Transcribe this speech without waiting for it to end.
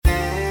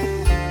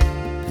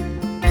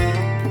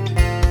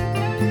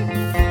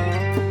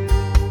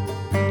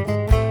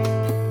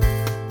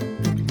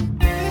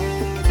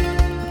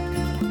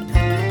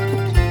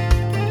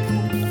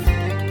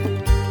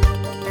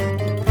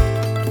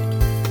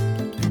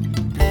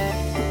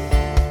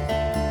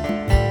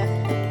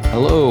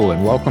Hello,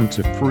 and welcome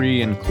to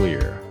Free and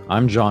Clear.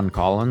 I'm John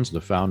Collins,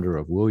 the founder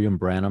of William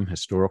Branham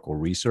Historical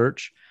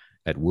Research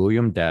at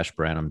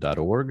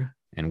william-branham.org.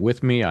 And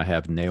with me, I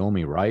have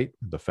Naomi Wright,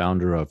 the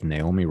founder of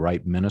Naomi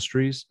Wright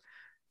Ministries.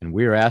 And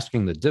we are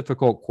asking the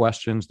difficult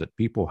questions that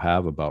people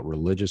have about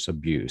religious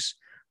abuse,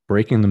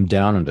 breaking them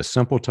down into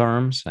simple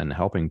terms and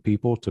helping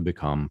people to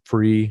become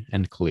free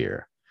and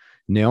clear.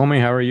 Naomi,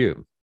 how are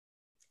you?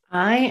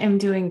 I am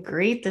doing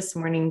great this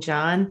morning,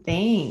 John.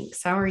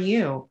 Thanks. How are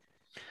you?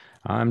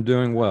 I'm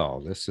doing well.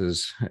 This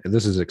is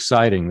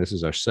exciting. This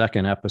is our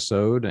second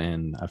episode,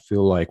 and I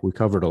feel like we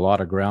covered a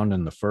lot of ground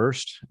in the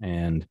first.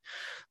 And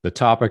the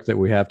topic that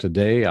we have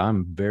today,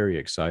 I'm very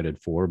excited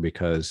for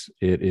because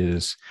it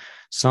is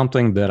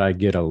something that I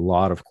get a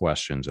lot of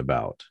questions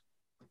about.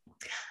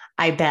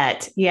 I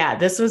bet. Yeah,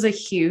 this was a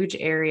huge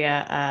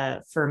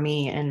area for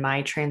me in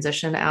my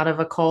transition out of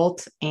a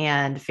cult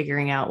and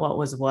figuring out what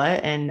was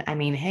what. And I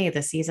mean, hey,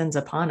 the season's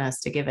upon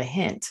us to give a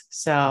hint.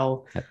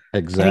 So I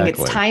think it's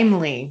Exactly.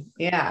 timely.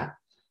 Yeah.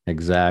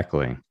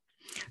 Exactly.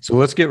 So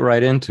let's get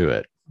right into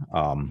it.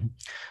 Um,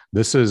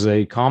 this is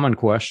a common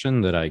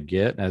question that I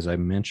get, as I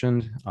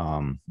mentioned,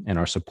 in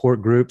our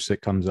support groups.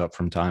 It comes up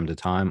from time to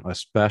time,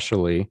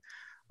 especially,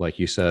 like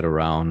you said,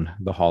 around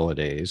the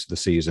holidays, the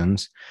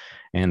seasons.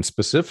 And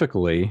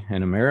specifically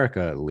in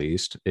America, at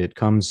least, it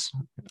comes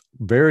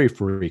very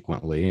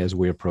frequently as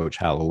we approach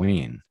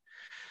Halloween.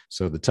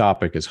 So the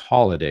topic is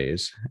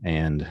holidays,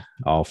 and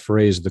I'll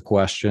phrase the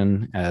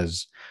question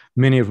as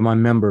many of my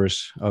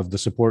members of the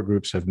support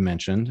groups have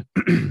mentioned.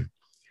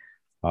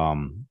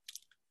 um,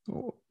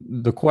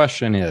 the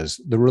question is,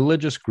 the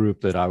religious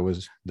group that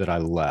I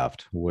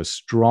left was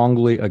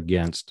strongly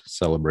against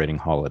celebrating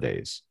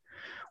holidays.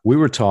 We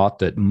were taught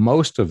that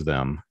most of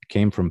them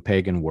came from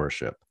pagan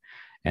worship,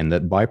 and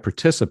that by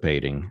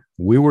participating,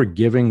 we were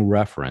giving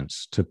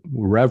reverence to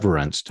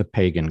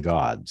pagan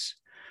gods.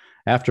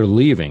 After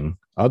leaving,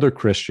 other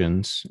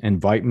Christians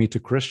invite me to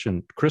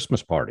Christian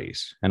Christmas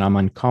parties, and I'm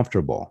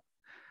uncomfortable.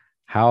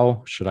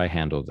 How should I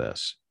handle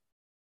this?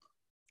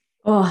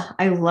 Oh,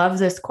 I love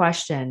this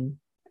question.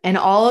 And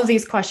all of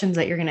these questions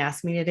that you're going to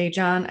ask me today,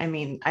 John, I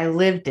mean, I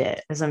lived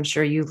it, as I'm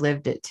sure you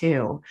lived it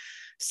too.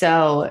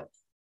 So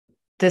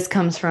this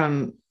comes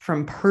from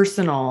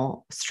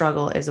personal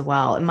struggle as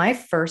well. And my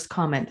first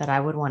comment that I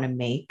would want to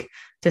make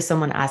to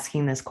someone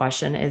asking this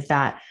question is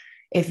that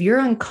if you're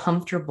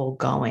uncomfortable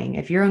going,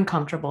 if you're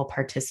uncomfortable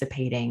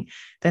participating,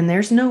 then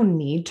there's no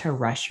need to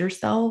rush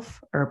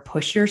yourself or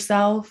push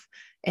yourself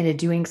into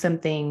doing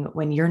something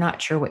when you're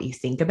not sure what you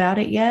think about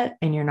it yet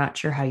and you're not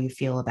sure how you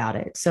feel about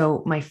it.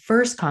 So my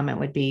first comment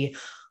would be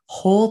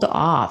hold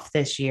off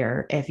this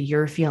year if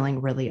you're feeling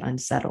really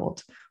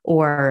unsettled,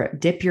 or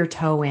dip your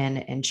toe in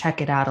and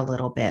check it out a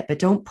little bit, but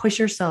don't push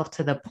yourself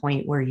to the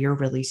point where you're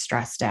really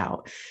stressed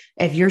out.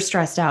 If you're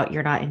stressed out,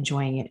 you're not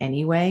enjoying it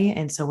anyway.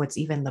 And so what's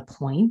even the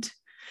point?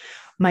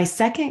 My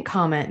second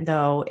comment,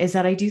 though, is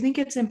that I do think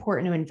it's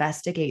important to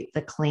investigate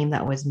the claim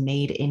that was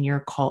made in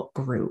your cult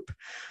group.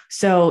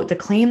 So, the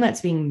claim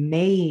that's being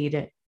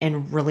made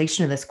in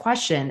relation to this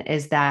question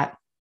is that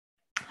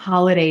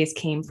holidays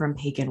came from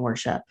pagan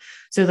worship.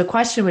 So, the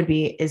question would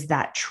be, is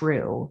that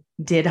true?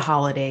 Did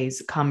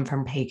holidays come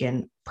from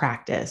pagan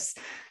practice?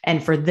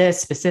 And for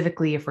this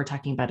specifically, if we're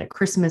talking about a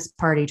Christmas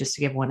party, just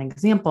to give one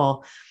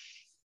example,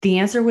 the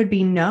answer would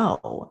be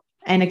no.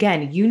 And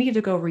again, you need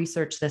to go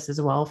research this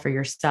as well for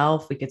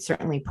yourself. We could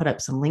certainly put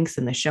up some links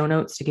in the show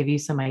notes to give you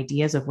some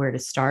ideas of where to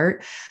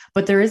start.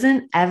 But there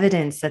isn't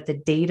evidence that the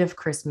date of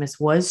Christmas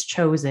was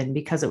chosen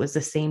because it was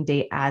the same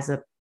date as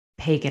a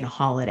pagan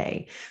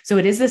holiday. So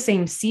it is the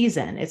same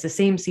season. It's the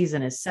same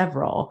season as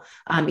several,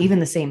 even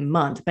the same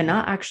month, but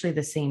not actually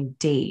the same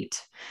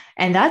date.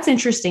 And that's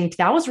interesting.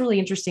 That was really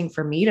interesting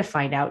for me to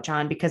find out,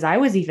 John, because I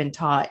was even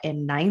taught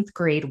in ninth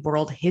grade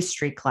world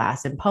history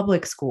class in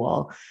public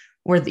school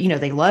where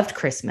they loved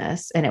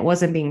Christmas and it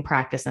wasn't being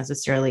practiced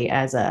necessarily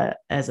as a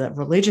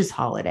religious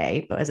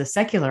holiday, but as a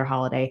secular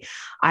holiday.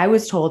 I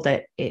was told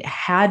that it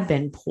had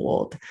been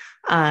pulled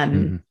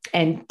Mhm.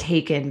 and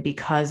taken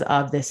because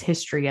of this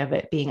history of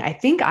it being. I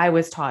think I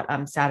was taught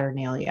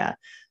Saturnalia,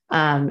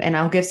 and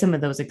I'll give some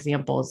of those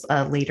examples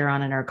later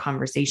on in our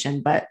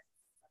conversation. But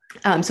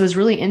so it's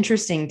really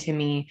interesting to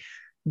me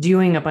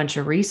doing a bunch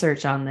of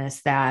research on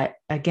this that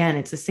again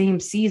it's the same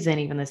season,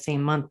 even the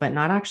same month, but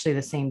not actually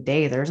the same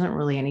day. There isn't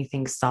really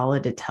anything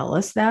solid to tell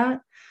us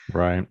that.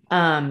 Right.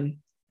 And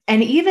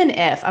even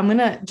if I'm going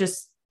to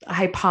just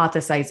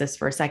hypothesize this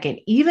for a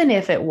second, even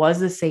if it was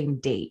the same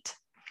date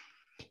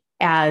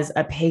as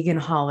a pagan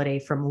holiday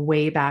from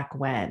way back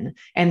when,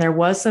 and there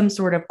was some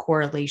sort of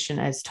correlation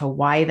as to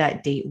why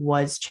that date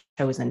was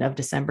chosen of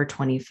December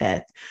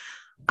 25th,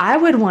 I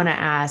would want to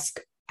ask,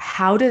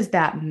 how does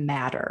that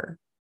matter?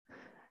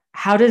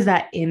 How does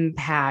that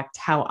impact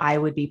how I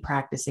would be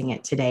practicing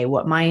it today,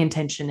 what my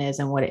intention is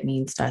and what it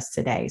means to us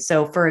today?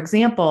 So, for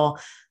example,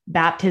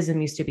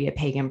 baptism used to be a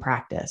pagan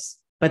practice.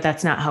 but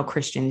that's not how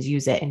Christians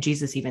use it. And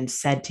Jesus even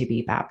said to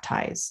be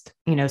baptized,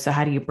 so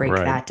how do you break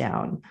Right. that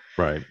down?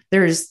 Right.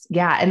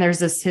 And there's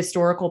this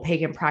historical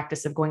pagan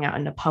practice of going out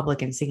into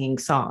public and singing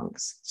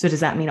songs. So does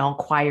that mean all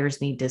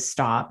choirs need to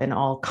stop and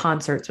all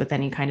concerts with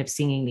any kind of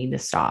singing need to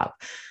stop?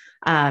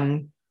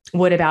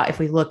 What about if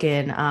we look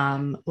in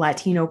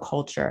Latino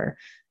culture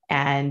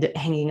and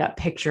hanging up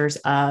pictures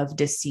of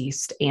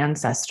deceased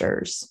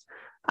ancestors?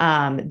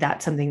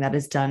 That's something that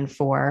is done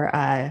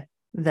for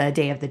the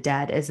Day of the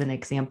Dead as an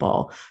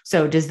example.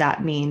 So does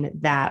that mean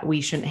that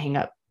we shouldn't hang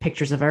up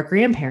pictures of our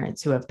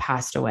grandparents who have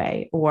passed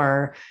away,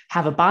 or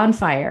have a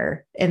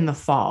bonfire in the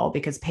fall,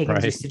 because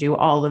pagans used to do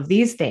all of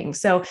these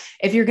things? So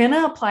if you're going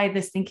to apply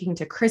this thinking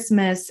to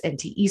Christmas and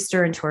to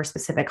Easter and to our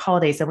specific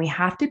holidays, then we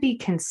have to be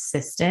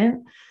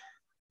consistent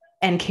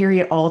and carry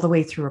it all the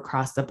way through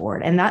across the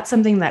board. And that's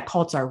something that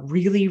cults are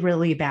really,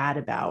 really bad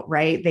about,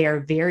 right? They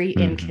are very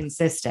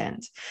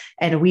inconsistent,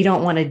 and we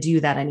don't want to do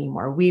that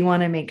anymore. We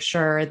want to make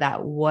sure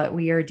that what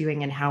we are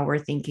doing and how we're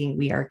thinking,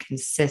 we are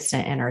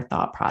consistent in our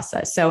thought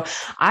process. So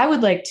I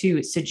would like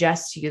to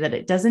suggest to you that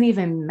it doesn't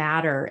even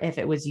matter if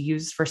it was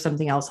used for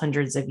something else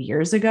hundreds of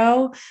years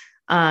ago.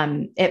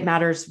 It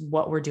matters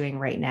what we're doing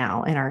right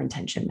now, and our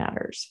intention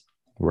matters.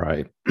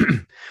 Right.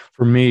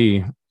 For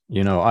me,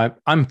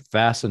 I'm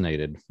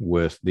fascinated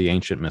with the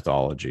ancient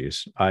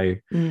mythologies. I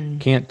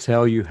can't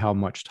tell you how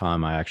much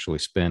time I actually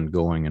spend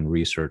going and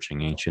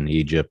researching ancient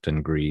Egypt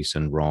and Greece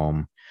and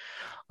Rome.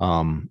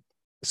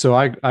 So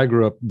I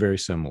grew up very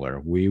similar.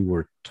 We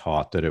were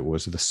taught that it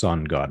was the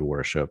sun god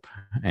worship,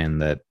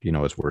 and that,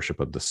 it's worship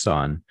of the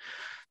sun.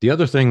 The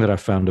other thing that I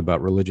found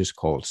about religious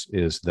cults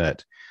is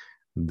that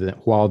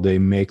while they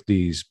make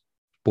these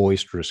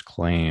boisterous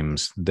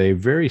claims, they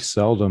very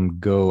seldom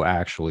go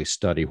actually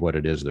study what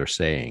it is they're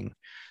saying.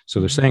 So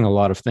they're saying a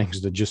lot of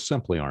things that just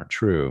simply aren't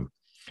true.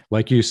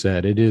 Like you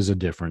said, it is a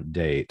different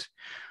date.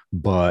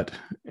 But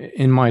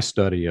in my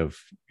study of,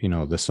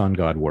 the sun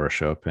god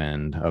worship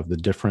and of the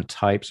different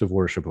types of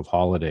worship of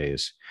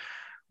holidays,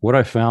 what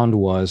I found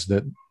was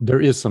that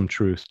there is some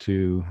truth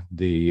to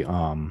the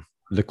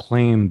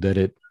claim that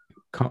it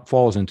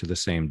falls into the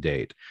same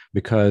date,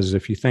 because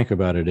if you think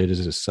about it, it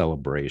is a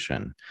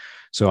celebration.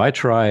 So I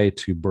try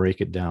to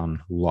break it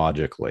down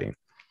logically.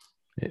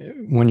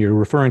 When you're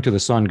referring to the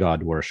sun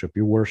god worship,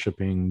 you're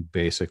worshiping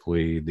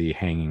basically the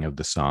hanging of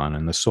the sun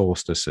and the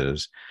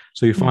solstices.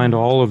 So you find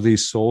all of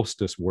these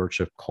solstice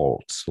worship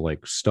cults,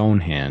 like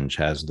Stonehenge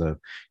has the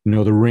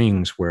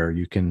rings where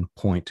you can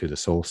point to the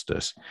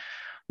solstice.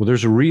 Well,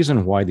 there's a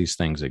reason why these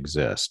things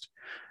exist.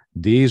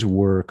 These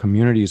were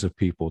communities of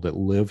people that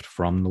lived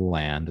from the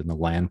land, and the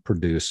land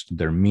produced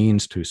their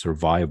means to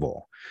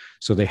survival.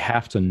 So they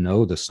have to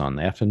know the sun.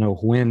 They have to know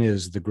when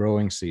is the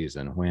growing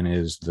season, when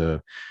is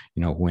the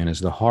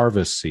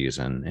harvest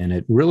season. And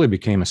it really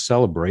became a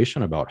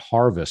celebration about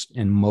harvest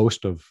in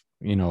most of,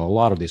 a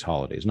lot of these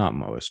holidays, not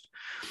most.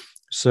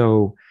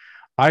 So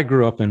I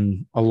grew up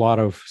in a lot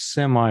of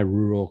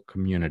semi-rural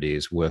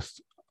communities with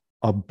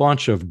a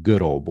bunch of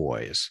good old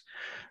boys.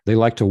 They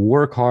like to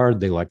work hard.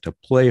 They like to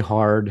play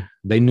hard.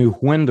 They knew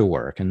when to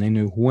work and they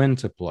knew when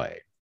to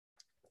play.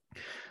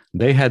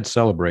 They had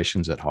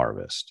celebrations at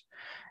harvest.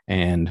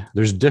 And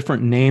there's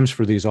different names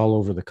for these all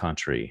over the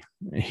country.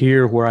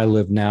 Here where I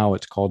live now,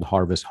 it's called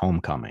Harvest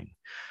Homecoming.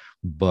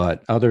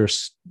 But other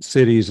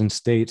cities and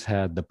states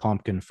had the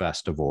pumpkin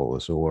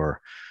festivals,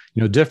 or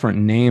different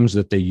names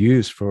that they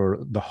used for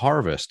the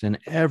harvest. And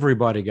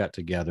everybody got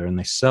together and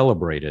they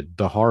celebrated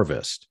the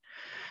harvest.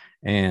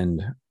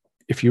 And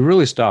if you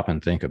really stop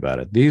and think about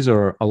it, these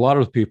are a lot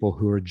of the people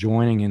who are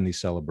joining in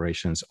these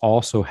celebrations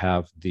also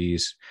have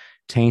these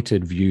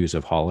tainted views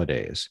of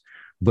holidays,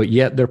 but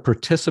yet they're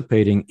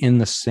participating in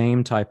the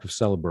same type of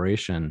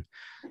celebration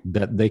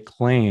that they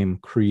claim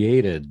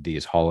created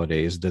these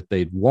holidays that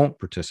they won't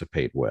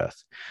participate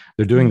with.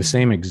 They're doing the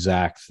same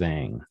exact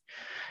thing.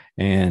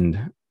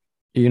 And,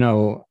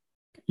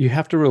 you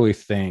have to really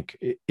think,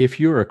 if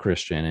you're a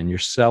Christian and you're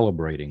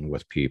celebrating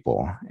with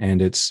people,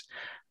 and it's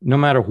no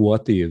matter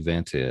what the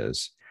event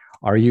is,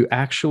 are you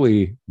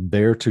actually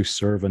there to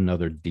serve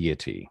another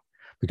deity?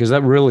 Because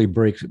that's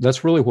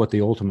really what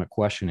the ultimate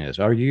question is.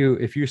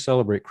 If you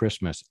celebrate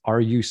Christmas,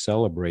 are you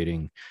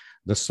celebrating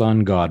the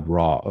sun god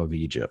Ra of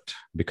Egypt?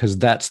 Because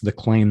that's the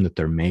claim that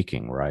they're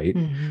making, right?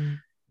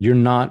 You're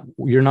not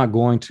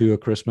going to a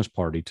Christmas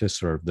party to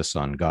serve the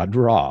sun god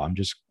Ra. I'm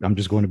just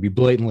going to be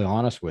blatantly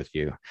honest with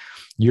you.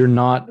 You're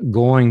not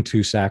going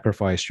to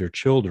sacrifice your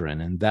children,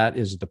 and that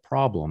is the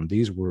problem.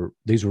 These were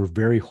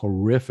very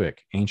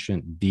horrific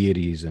ancient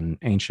deities and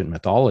ancient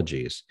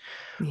mythologies.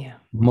 Yeah.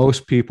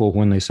 Most people,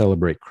 when they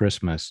celebrate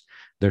Christmas,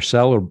 they're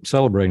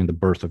celebrating the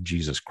birth of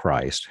Jesus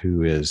Christ,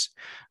 who is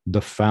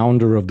the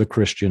founder of the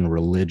Christian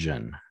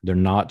religion. They're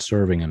not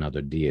serving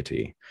another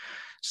deity.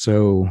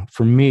 So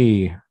for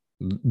me,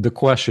 the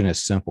question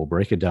is simple.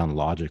 Break it down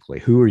logically.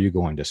 Who are you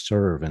going to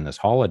serve in this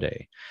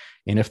holiday?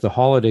 And if the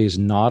holiday is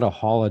not a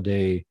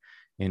holiday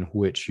in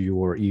which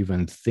you're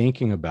even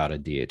thinking about a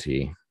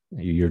deity,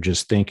 you're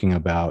just thinking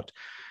about,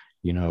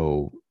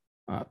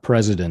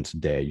 President's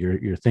Day.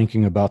 You're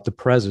thinking about the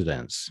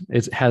presidents.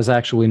 It has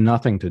actually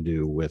nothing to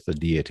do with the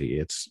deity.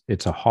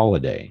 It's a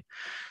holiday.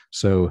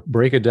 So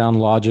break it down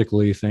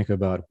logically. Think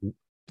about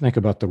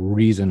the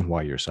reason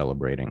why you're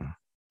celebrating.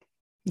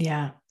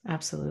 Yeah,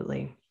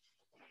 absolutely.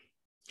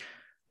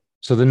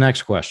 So the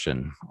next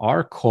question: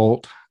 our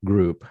cult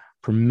group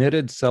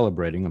permitted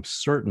celebrating of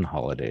certain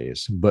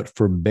holidays, but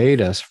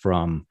forbade us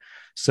from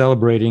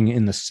celebrating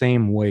in the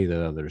same way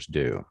that others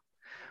do.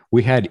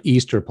 We had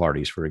Easter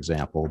parties, for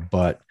example,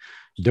 but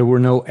there were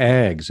no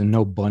eggs and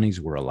no bunnies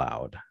were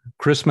allowed.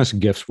 Christmas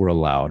gifts were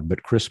allowed,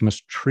 but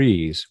Christmas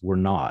trees were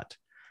not.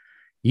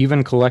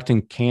 Even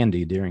collecting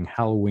candy during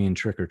Halloween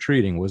trick or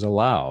treating was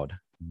allowed,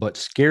 but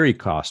scary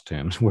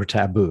costumes were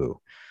taboo.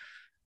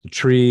 The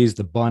trees,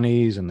 the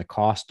bunnies, and the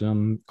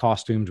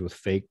costumes with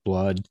fake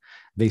blood,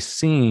 they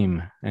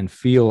seem and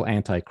feel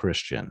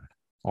anti-Christian,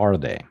 are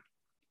they?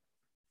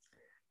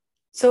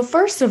 So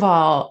first of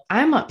all,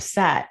 I'm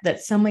upset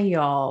that some of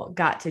y'all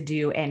got to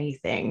do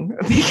anything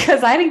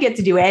because I didn't get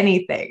to do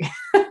anything.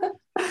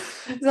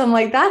 So I'm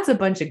like, that's a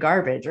bunch of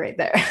garbage right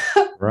there.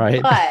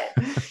 Right. But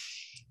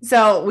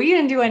so we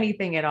didn't do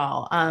anything at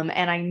all.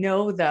 And I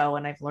know though,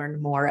 and I've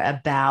learned more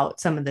about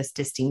some of this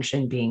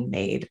distinction being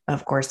made,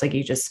 of course, like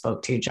you just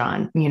spoke to,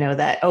 John,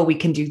 that, oh, we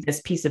can do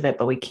this piece of it,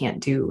 but we can't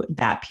do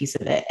that piece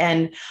of it.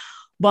 And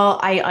while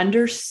I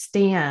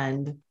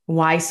understand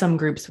why some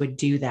groups would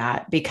do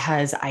that,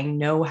 because I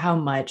know how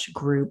much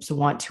groups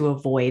want to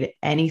avoid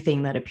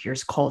anything that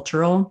appears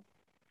cultural.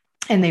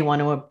 And they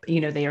want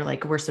to, they are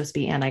like, we're supposed to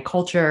be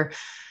anti-culture.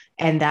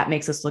 And that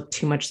makes us look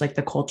too much like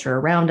the culture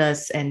around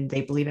us. And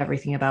they believe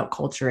everything about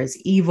culture is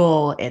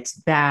evil, it's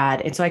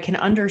bad. And so I can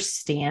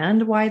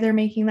understand why they're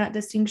making that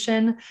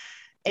distinction.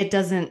 It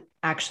doesn't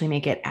actually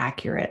make it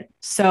accurate.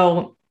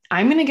 So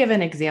I'm going to give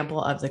an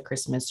example of the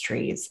Christmas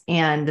trees.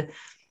 And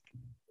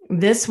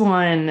this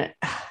one,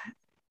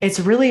 it's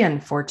really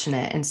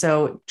unfortunate. And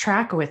so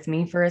track with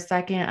me for a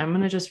second. I'm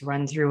going to just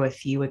run through a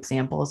few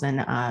examples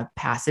and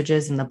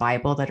passages in the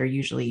Bible that are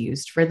usually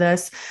used for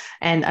this.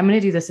 And I'm going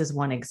to do this as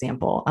one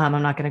example. I'm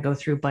not going to go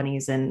through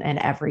bunnies and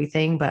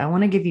everything, but I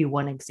want to give you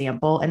one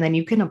example. And then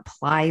you can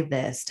apply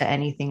this to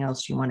anything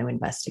else you want to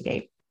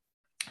investigate.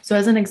 So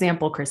as an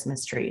example,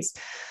 Christmas trees.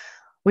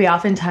 We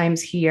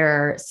oftentimes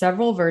hear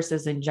several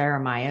verses in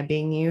Jeremiah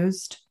being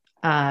used.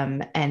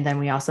 And then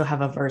we also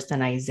have a verse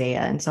in Isaiah.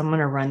 And so I'm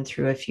going to run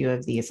through a few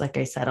of these. Like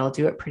I said, I'll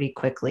do it pretty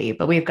quickly,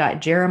 but we've got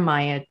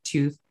Jeremiah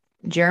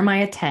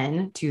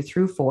 10, 2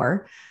 through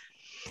 4.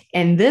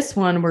 And this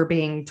one, we're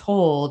being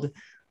told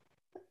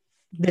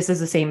this is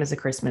the same as a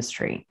Christmas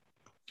tree.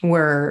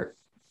 We're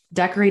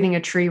decorating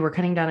a tree, we're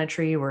cutting down a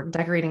tree, we're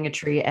decorating a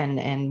tree,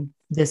 and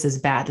this is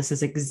bad. This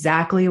is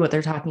exactly what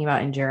they're talking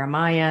about in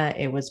Jeremiah.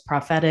 It was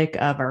prophetic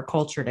of our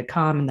culture to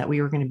come and that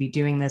we were going to be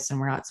doing this and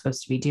we're not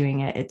supposed to be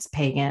doing it. It's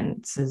pagan,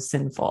 it's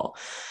sinful.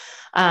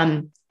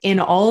 In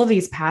all of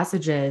these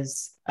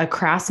passages, a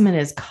craftsman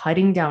is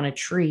cutting down a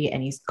tree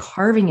and he's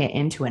carving it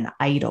into an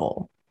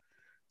idol.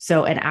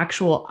 So an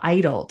actual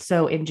idol.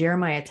 So in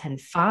Jeremiah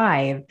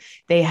 10:5,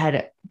 they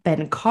had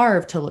been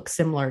carved to look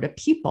similar to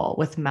people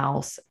with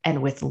mouths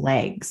and with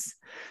legs.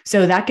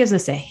 So that gives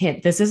us a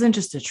hint. This isn't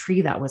just a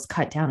tree that was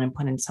cut down and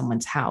put in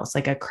someone's house.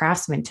 Like a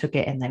craftsman took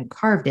it and then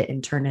carved it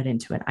and turned it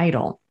into an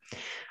idol.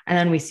 And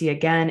then we see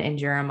again in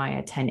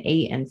Jeremiah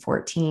 10:8 and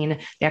 14,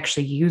 they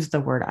actually use the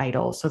word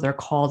idol. So they're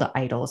called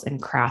idols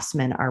and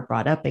craftsmen are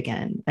brought up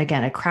again.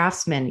 Again, a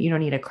craftsman, you don't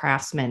need a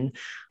craftsman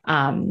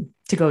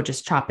to go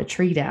just chop a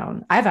tree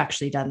down. I've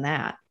actually done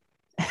that.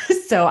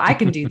 So I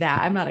can do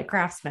that. I'm not a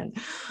craftsman.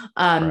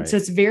 Right. So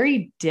it's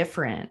very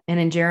different. And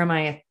in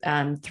Jeremiah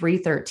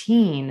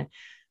 3:13,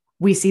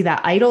 we see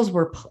that idols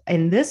were,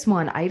 in this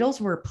one,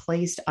 idols were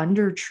placed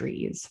under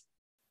trees.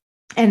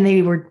 And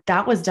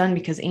that was done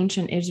because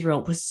ancient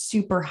Israel was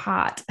super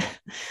hot.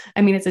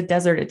 I mean, it's a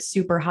desert, it's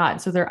super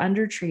hot. So they're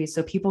under trees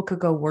so people could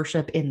go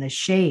worship in the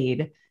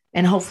shade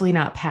and hopefully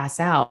not pass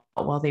out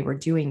while they were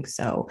doing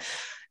so.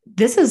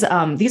 These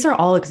are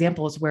all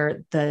examples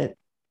where the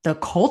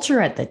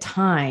culture at the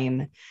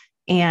time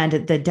and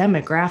the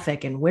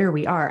demographic and where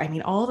we are, I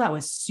mean, all of that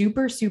was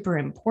super, super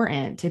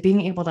important to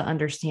being able to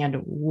understand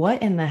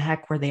what in the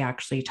heck were they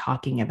actually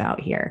talking about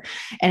here.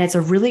 And it's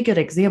a really good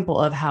example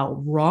of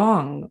how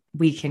wrong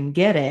we can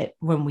get it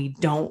when we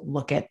don't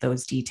look at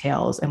those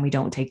details and we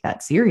don't take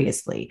that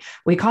seriously.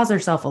 We cause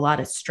ourselves a lot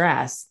of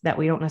stress that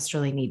we don't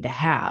necessarily need to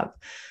have.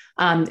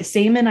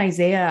 Same in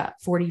Isaiah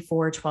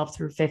 44:12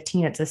 through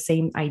 15, it's the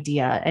same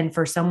idea. And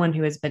for someone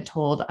who has been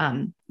told,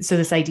 so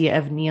this idea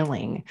of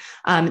kneeling,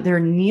 they're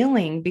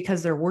kneeling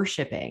because they're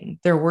worshiping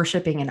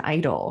an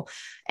idol.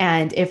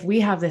 And if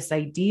we have this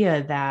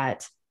idea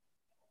that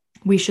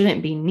we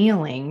shouldn't be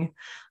kneeling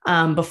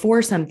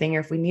before something, or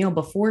if we kneel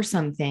before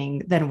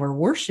something, then we're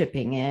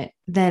worshiping it,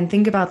 then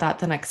think about that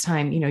the next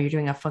time, you're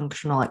doing a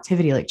functional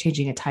activity like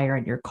changing a tire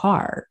in your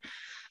car.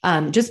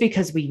 Just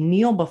because we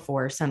kneel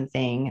before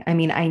something. I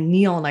mean, I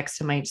kneel next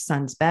to my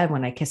son's bed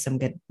when I kiss him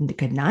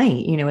good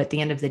night, at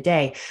the end of the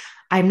day,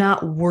 I'm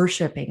not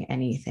worshiping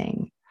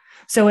anything.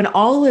 So in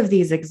all of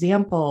these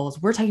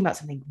examples, we're talking about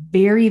something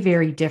very,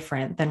 very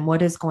different than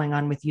what is going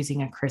on with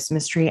using a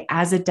Christmas tree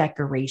as a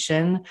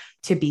decoration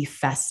to be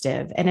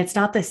festive. And it's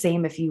not the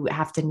same if you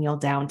have to kneel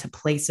down to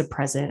place a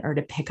present or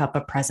to pick up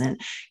a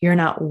present. You're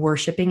not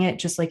worshiping it,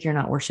 just like you're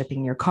not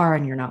worshiping your car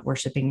and you're not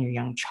worshiping your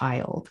young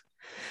child.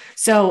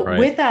 So Right.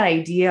 with that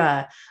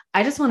idea,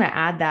 I just want to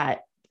add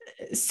that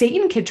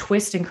Satan can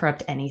twist and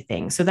corrupt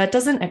anything. So that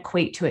doesn't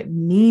equate to it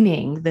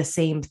meaning the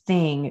same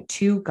thing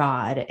to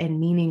God and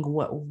meaning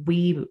what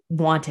we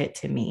want it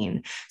to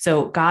mean.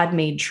 So God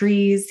made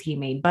trees, he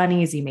made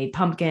bunnies, he made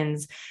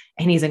pumpkins,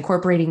 and he's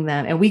incorporating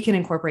them, and we can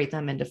incorporate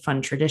them into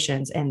fun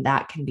traditions, and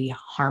that can be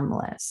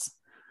harmless.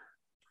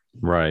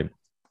 Right.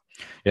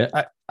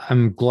 Yeah.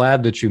 I'm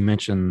glad that you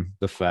mentioned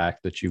the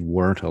fact that you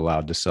weren't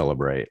allowed to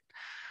celebrate.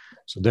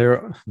 So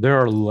there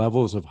are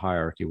levels of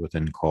hierarchy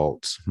within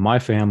cults. My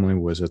family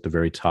was at the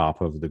very top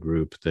of the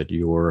group that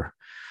your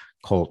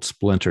cult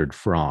splintered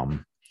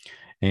from.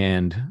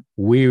 And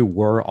we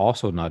were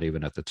also not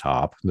even at the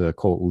top. The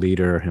cult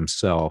leader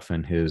himself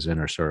and his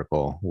inner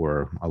circle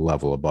were a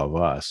level above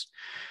us.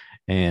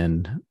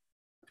 And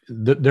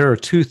there are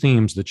two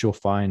themes that you'll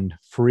find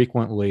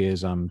frequently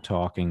as I'm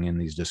talking in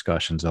these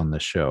discussions on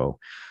this show.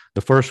 The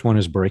first one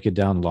is break it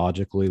down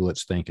logically.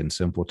 Let's think in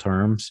simple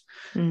terms.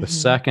 The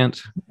second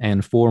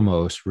and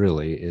foremost,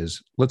 really, is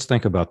let's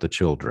think about the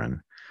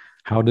children.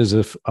 How does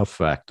it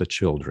affect the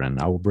children?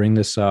 I will bring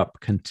this up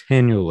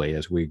continually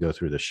as we go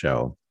through the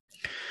show.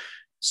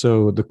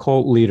 So the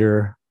cult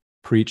leader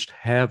preached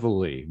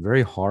heavily,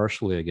 very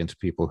harshly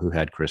against people who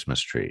had Christmas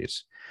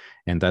trees.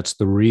 And that's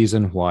the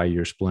reason why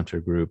your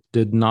splinter group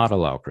did not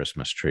allow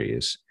Christmas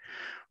trees.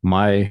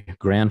 My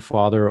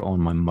grandfather on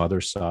my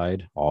mother's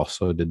side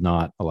also did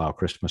not allow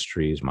Christmas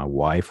trees. My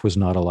wife was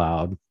not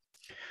allowed.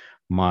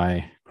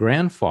 My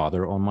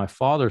grandfather on my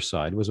father's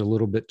side was a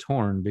little bit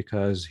torn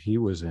because he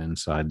was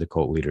inside the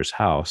cult leader's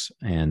house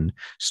and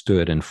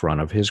stood in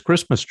front of his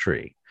Christmas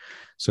tree.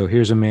 So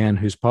here's a man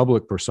whose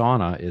public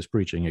persona is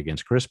preaching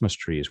against Christmas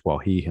trees while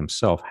he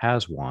himself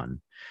has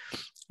one.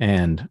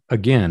 And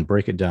again,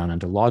 break it down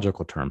into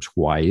logical terms.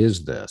 Why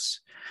is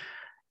this?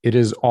 It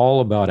is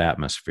all about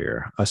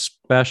atmosphere,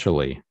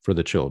 especially for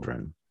the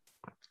children.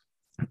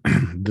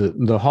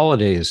 The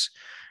holidays,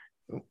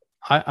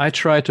 I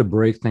try to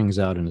break things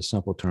out into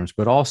simple terms,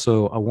 but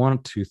also I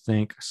want to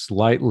think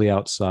slightly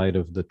outside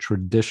of the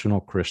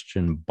traditional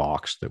Christian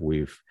box that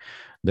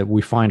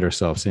we find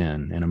ourselves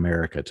in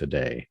America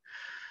today.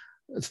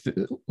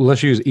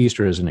 Let's use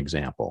Easter as an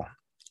example.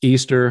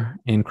 Easter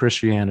in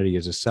Christianity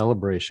is a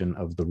celebration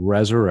of the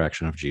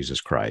resurrection of Jesus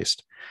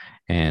Christ.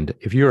 And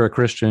if you're a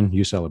Christian,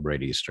 you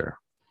celebrate Easter.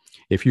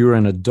 If you're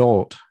an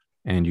adult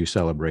and you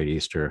celebrate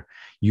Easter,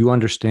 you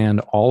understand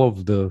all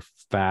of the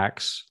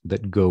facts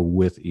that go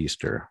with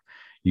Easter.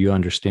 You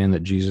understand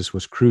that Jesus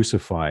was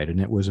crucified, and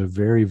it was a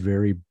very,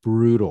 very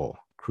brutal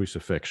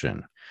crucifixion.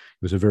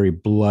 It was a very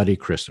bloody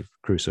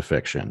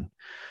crucifixion.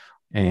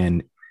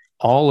 And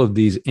all of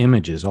these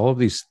images, all of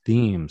these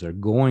themes are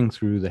going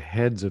through the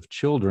heads of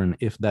children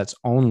if that's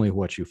only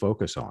what you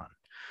focus on.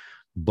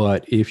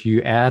 But if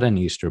you add an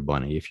Easter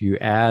bunny, if you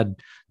add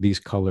these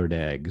colored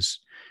eggs,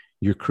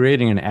 you're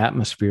creating an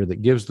atmosphere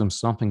that gives them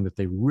something that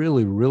they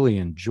really, really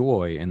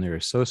enjoy, and they're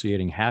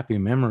associating happy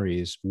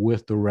memories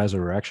with the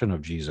resurrection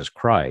of Jesus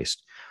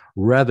Christ,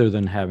 rather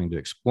than having to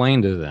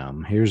explain to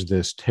them, here's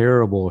this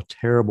terrible,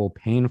 terrible,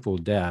 painful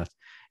death,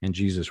 and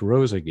Jesus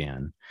rose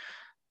again.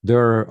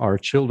 There are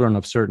children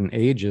of certain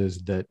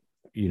ages that,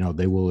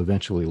 they will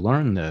eventually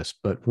learn this,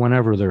 but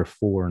whenever they're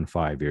 4 and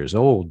 5 years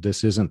old,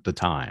 this isn't the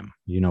time.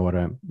 You know what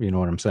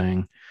I'm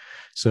saying?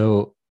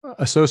 So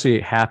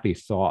associate happy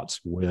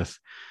thoughts with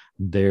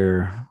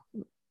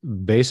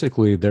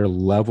basically their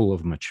level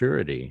of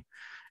maturity,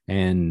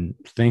 and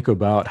think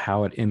about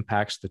how it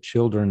impacts the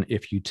children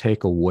if you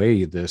take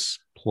away this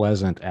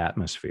pleasant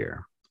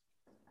atmosphere.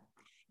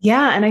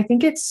 Yeah. And I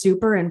think it's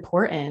super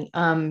important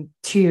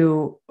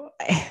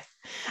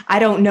I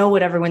don't know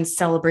what everyone's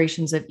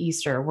celebrations of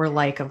Easter were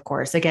like, of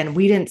course. Again,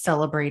 we didn't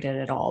celebrate it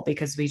at all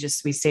because we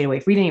stayed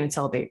away. We didn't even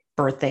celebrate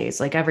birthdays.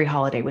 Like every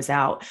holiday was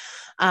out.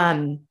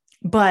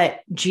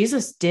 But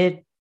Jesus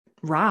did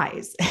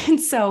rise. And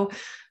so,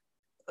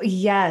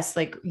 yes,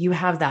 like you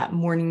have that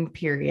mourning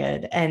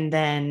period, and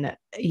then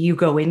you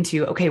go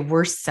into, okay,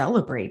 we're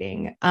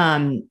celebrating.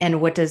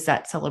 And what does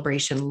that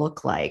celebration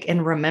look like?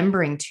 And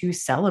remembering to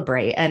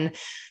celebrate. And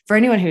for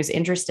anyone who's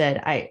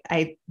interested,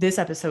 this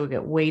episode would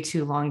get way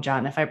too long,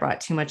 John, if I brought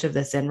too much of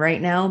this in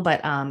right now,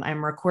 but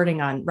I'm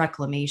recording on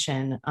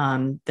Reclamation,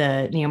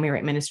 the Naomi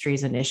Wright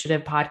Ministries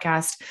Initiative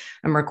podcast.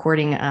 I'm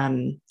recording,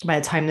 by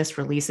the time this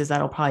releases,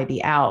 that'll probably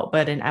be out,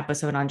 but an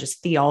episode on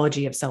just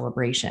theology of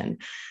celebration,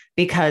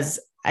 because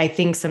I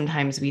think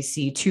sometimes we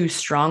see too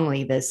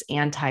strongly this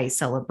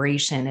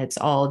anti-celebration. It's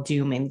all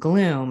doom and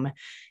gloom.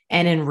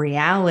 And in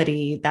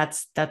reality,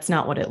 that's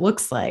not what it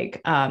looks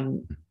like.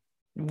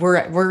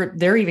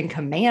 They're even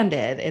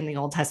commanded in the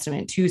Old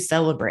Testament to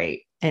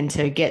celebrate and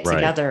to get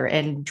together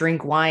and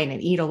drink wine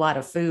and eat a lot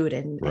of food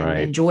and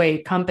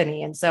enjoy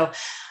company. And so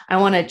I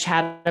want to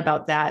chat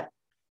about that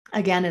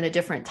again at a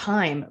different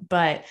time.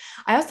 But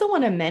I also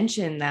want to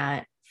mention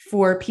that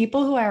for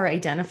people who are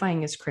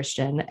identifying as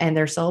Christian and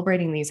they're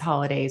celebrating these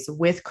holidays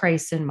with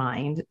Christ in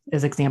mind,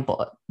 as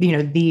example,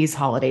 these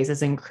holidays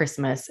as in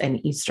Christmas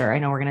and Easter. I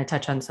know we're going to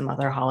touch on some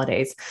other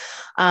holidays.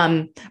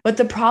 But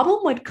the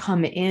problem would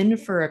come in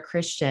for a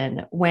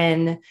Christian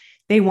when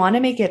they want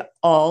to make it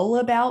all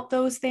about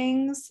those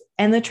things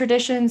and the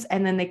traditions,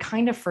 and then they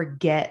kind of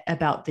forget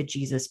about the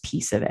Jesus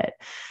piece of it.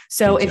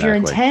 So Exactly.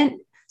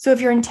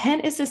 if your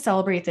intent is to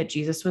celebrate that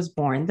Jesus was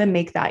born, then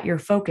make that your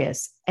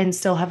focus and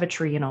still have a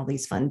tree and all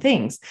these fun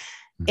things.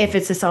 If Mhm.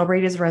 it's to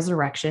celebrate his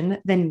resurrection,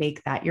 then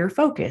make that your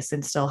focus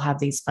and still have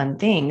these fun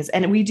things.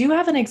 And we do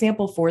have an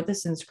example for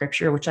this in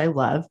scripture, which I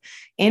love.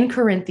 In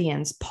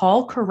Corinthians,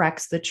 Paul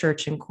corrects the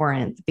church in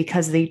Corinth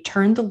because they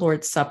turned the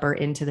Lord's Supper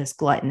into this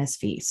gluttonous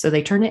feast. So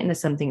they turned it into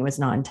something it was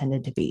not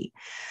intended to be.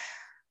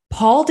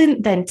 Paul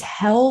didn't then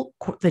tell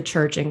the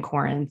church in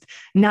Corinth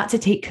not to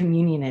take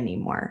communion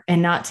anymore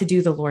and not to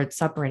do the Lord's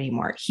Supper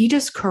anymore. He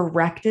just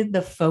corrected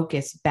the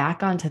focus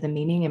back onto the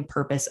meaning and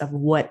purpose of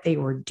what they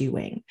were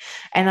doing.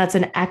 And that's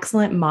an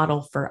excellent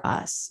model for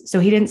us. So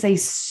he didn't say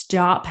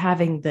stop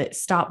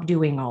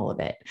doing all of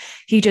it.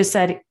 He just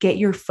said, get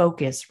your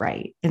focus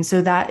right. And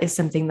so that is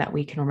something that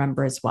we can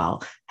remember as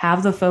well.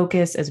 Have the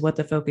focus as what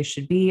the focus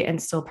should be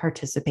and still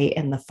participate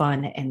in the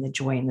fun and the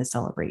joy and the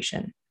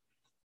celebration.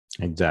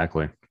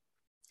 Exactly.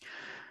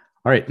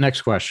 All right,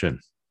 next question.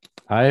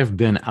 I have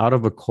been out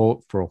of a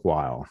cult for a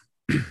while,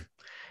 and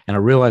I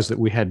realized that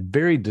we had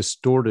very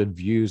distorted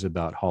views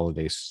about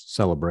holiday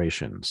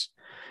celebrations.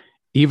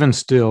 Even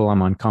still,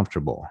 I'm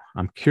uncomfortable.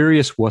 I'm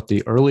curious what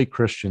the early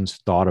Christians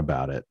thought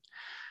about it.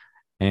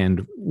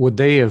 And would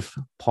they have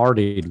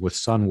partied with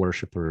sun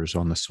worshippers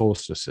on the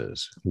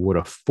solstices? Would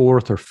a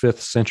fourth or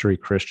fifth century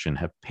Christian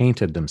have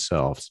painted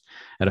themselves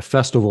at a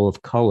festival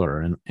of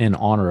color in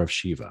honor of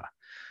Shiva?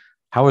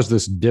 How is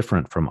this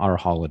different from our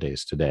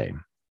holidays today?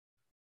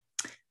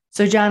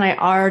 So, John, I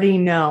already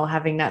know,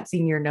 having not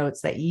seen your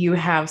notes, that you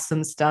have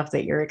some stuff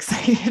that you're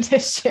excited to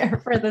share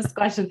for this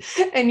question.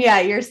 And yeah,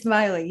 you're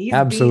smiling. He's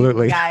beaming,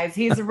 Absolutely. guys.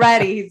 He's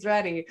ready. He's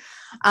ready.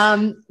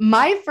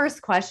 My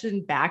first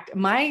question back,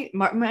 my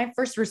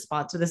first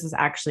response to this is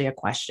actually a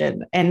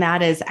question, and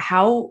that is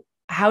how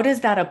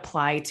does that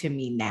apply to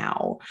me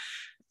now?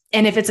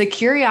 And if it's a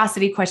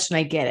curiosity question,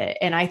 I get it.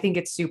 And I think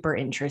it's super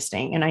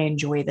interesting and I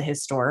enjoy the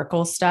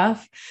historical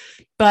stuff.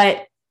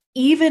 But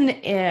even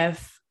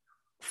if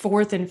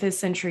fourth and fifth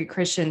century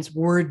Christians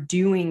were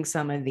doing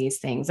some of these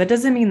things, that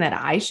doesn't mean that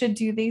I should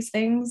do these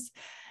things.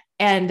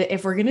 And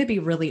if we're going to be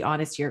really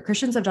honest here,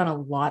 Christians have done a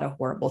lot of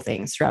horrible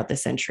things throughout the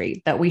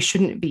century that we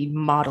shouldn't be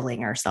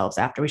modeling ourselves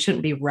after. We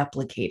shouldn't be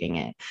replicating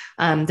it.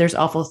 There's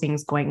awful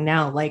things going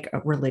now, like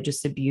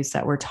religious abuse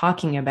that we're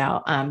talking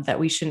about, that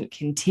we shouldn't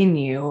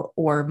continue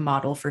or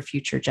model for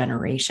future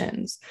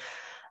generations.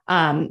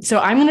 So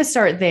I'm going to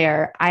start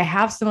there. I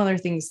have some other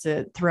things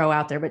to throw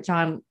out there, but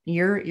John,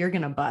 you're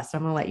going to bust.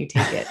 I'm going to let you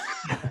take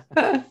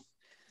it.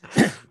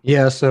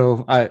 Yeah,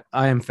 so I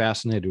am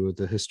fascinated with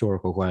the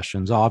historical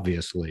questions,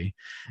 obviously,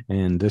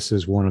 and this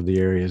is one of the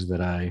areas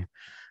that I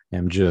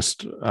am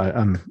just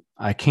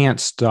I can't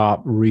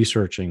stop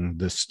researching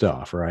this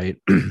stuff, right?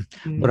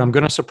 But I'm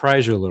going to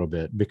surprise you a little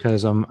bit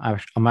because I'm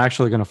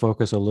actually going to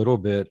focus a little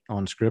bit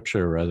on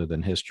scripture rather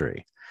than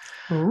history.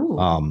 Ooh.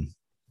 Um,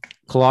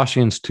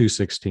 Colossians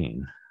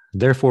 2:16.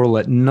 Therefore,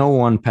 let no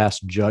one pass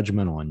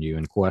judgment on you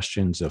in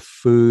questions of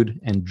food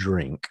and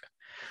drink,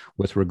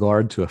 with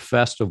regard to a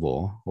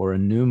festival or a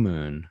new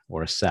moon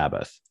or a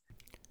Sabbath.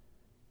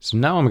 So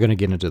now I'm going to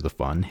get into the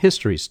fun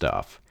history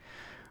stuff.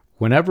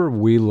 Whenever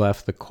we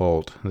left the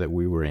cult that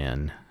we were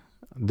in,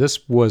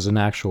 this was an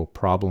actual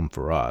problem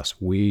for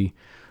us. We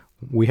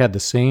had the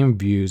same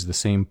views, the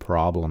same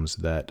problems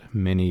that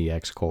many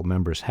ex-cult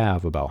members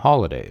have about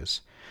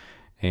holidays.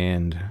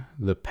 And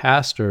the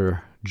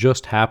pastor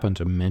just happened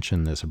to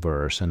mention this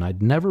verse, and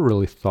I'd never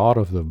really thought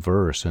of the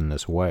verse in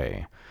this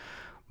way.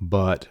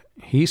 But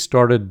he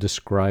started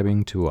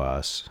describing to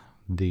us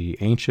the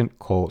ancient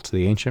cults,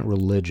 the ancient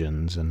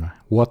religions, and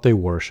what they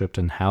worshipped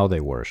and how they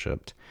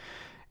worshipped.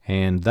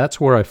 And that's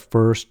where I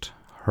first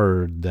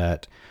heard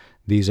that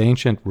these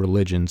ancient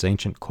religions,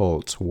 ancient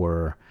cults,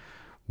 were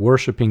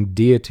worshiping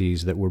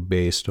deities that were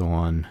based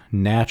on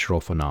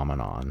natural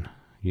phenomenon,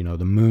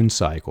 the moon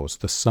cycles,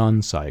 the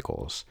sun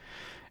cycles,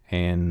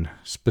 and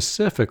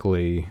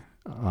specifically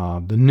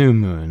the new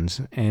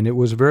moons. And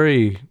it's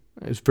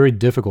very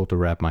difficult to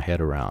wrap my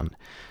head around.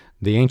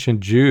 The ancient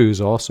Jews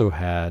also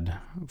had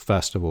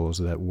festivals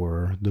that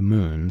were the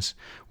moons,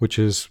 which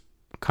is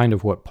kind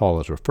of what Paul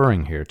is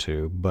referring here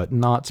to, but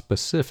not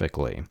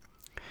specifically.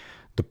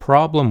 The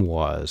problem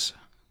was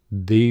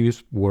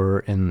these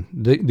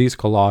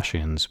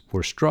Colossians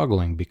were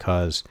struggling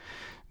because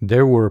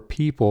there were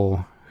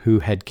people who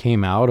had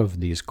came out of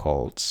these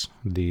cults,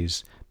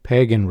 these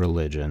pagan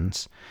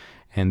religions,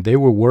 and they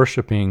were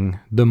worshiping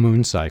the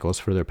moon cycles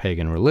for their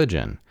pagan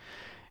religion.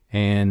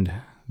 And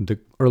the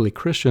early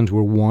Christians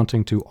were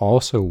wanting to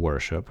also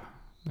worship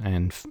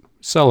and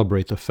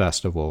celebrate the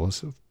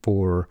festivals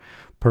for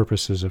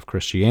purposes of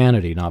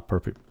Christianity, not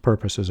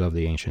purposes of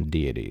the ancient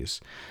deities.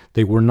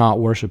 They were not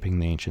worshiping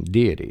the ancient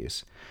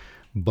deities.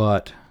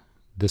 But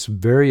this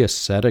very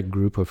ascetic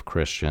group of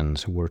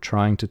Christians were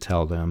trying to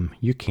tell them,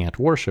 you can't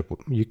worship,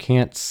 you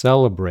can't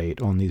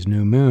celebrate on these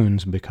new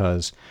moons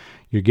because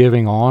you're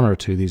giving honor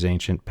to these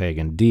ancient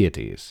pagan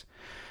deities.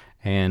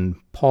 And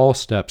Paul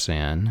steps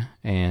in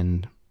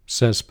and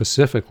says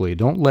specifically,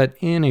 don't let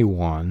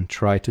anyone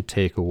try to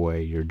take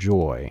away your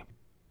joy.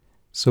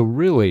 So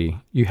really,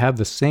 you have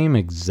the same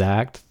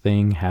exact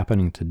thing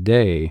happening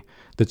today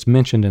that's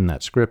mentioned in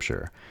that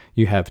scripture.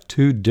 You have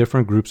two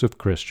different groups of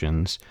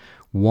Christians,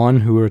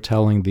 one who are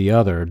telling the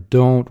other,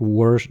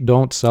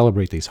 don't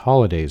celebrate these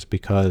holidays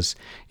because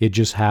it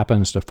just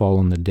happens to fall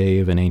on the day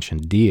of an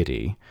ancient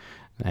deity,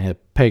 a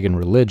pagan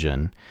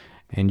religion.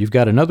 And you've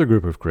got another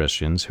group of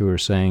Christians who are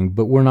saying,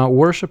 but we're not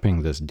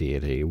worshiping this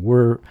deity.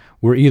 We're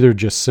either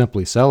just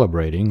simply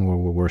celebrating or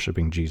we're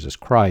worshiping Jesus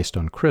Christ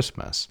on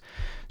Christmas.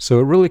 So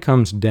it really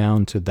comes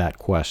down to that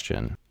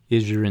question.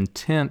 Is your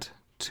intent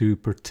to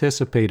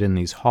participate in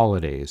these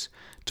holidays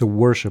to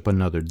worship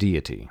another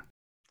deity?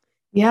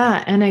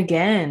 Yeah. And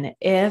again,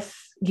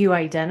 if you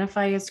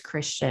identify as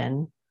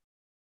Christian,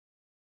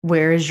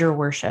 where is your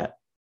worship?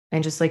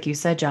 And just like you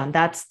said, John,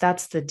 that's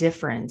the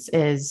difference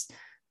is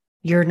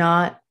you're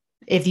not,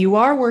 if you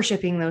are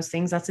worshiping those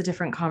things, that's a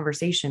different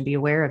conversation. Be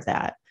aware of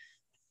that.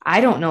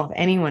 I don't know of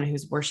anyone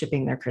who's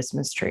worshiping their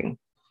Christmas tree.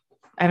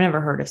 I've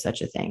never heard of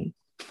such a thing.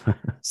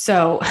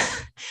 So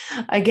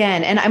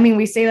again, and I mean,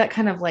 we say that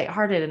kind of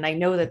lighthearted, and I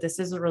know that this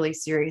is a really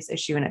serious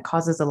issue and it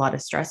causes a lot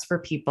of stress for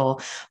people.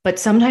 But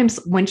sometimes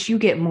once you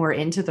get more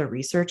into the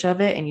research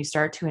of it and you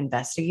start to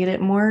investigate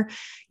it more,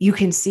 you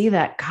can see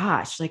that,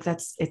 gosh, like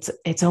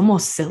it's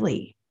almost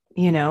silly.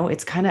 You know,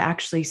 it's kind of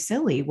actually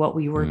silly what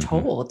we were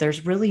told.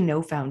 There's really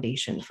no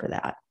foundation for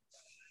that.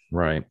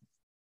 Right.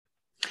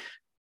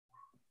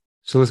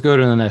 So let's go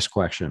to the next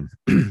question.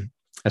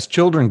 As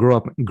children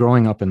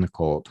growing up in the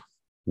cult,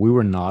 we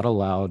were not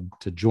allowed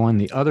to join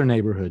the other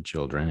neighborhood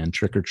children in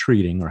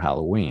trick-or-treating or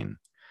Halloween.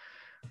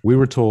 We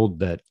were told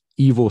that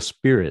evil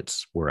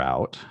spirits were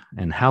out,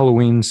 and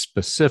Halloween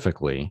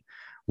specifically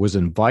was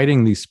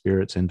inviting these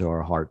spirits into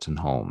our hearts and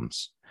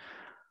homes.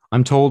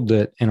 I'm told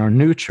that in our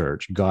new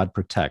church, God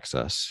protects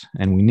us,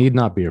 and we need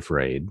not be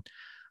afraid,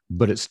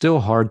 but it's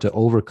still hard to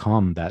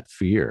overcome that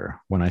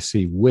fear when I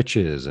see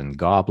witches and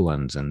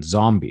goblins and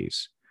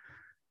zombies.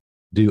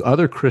 Do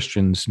other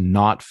Christians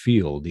not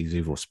feel these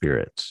evil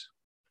spirits?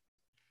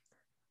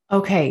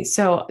 Okay,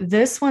 so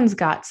this one's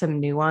got some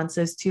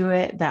nuances to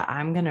it that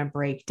I'm going to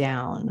break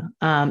down,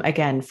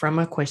 again, from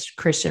a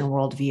Christian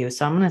worldview.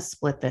 So I'm going to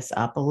split this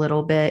up a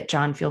little bit.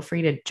 John, feel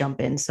free to jump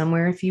in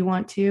somewhere if you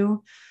want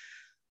to.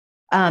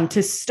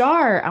 To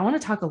start, I want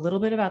to talk a little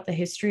bit about the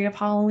history of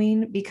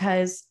Halloween,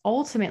 because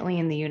ultimately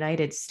in the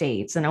United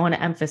States, and I want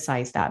to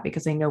emphasize that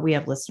because I know we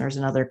have listeners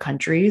in other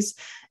countries.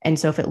 And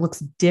so if it looks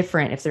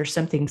different, if there's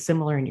something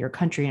similar in your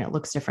country and it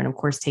looks different, of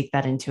course, take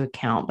that into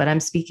account. But I'm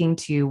speaking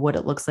to what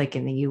it looks like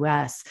in the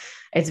US.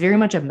 It's very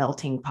much a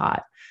melting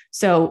pot.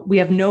 So we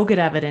have no good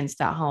evidence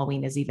that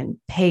Halloween is even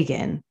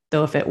pagan,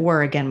 though if it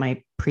were, again,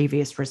 my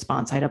previous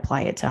response, I'd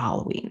apply it to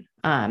Halloween.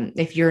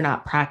 If you're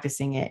not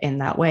practicing it in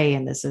that way,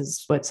 and this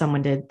is what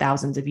someone did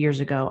thousands of years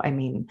ago, I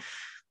mean,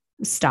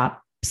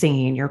 stop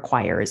singing in your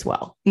choir as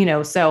well. You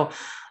know, so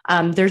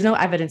there's no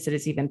evidence that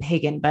it's even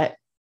pagan, but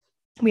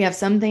we have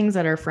some things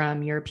that are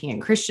from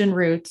European Christian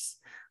roots.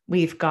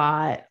 We've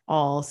got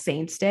All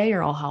Saints Day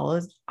or All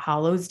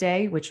Hallows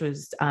Day, which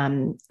is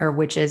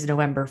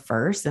November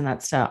 1st, and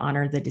that's to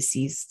honor the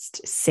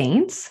deceased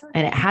saints.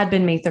 And it had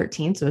been May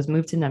 13th, so it was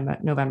moved to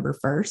November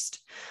 1st.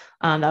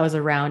 That was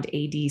around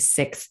AD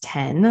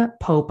 610.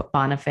 Pope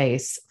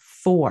Boniface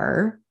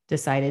IV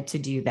decided to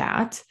do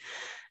that.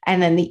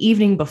 And then the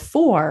evening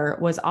before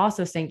was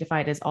also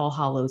sanctified as All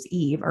Hallows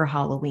Eve or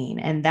Halloween.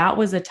 And that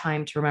was a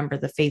time to remember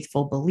the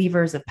faithful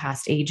believers of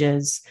past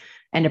ages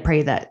and to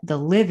pray that the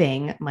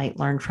living might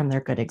learn from their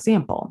good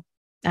example.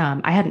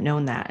 I hadn't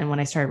known that. And when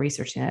I started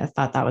researching it, I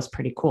thought that was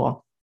pretty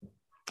cool.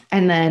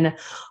 And then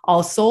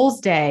All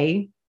Souls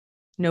Day,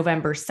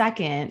 November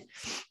 2nd,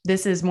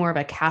 this is more of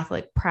a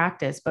Catholic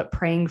practice, but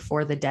praying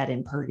for the dead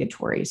in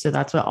purgatory. So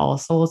that's what All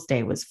Souls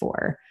Day was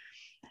for.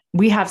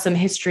 We have some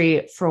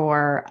history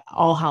for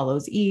All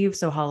Hallows Eve,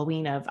 so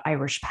Halloween, of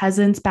Irish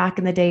peasants back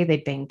in the day.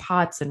 They'd bang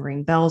pots and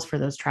ring bells for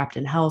those trapped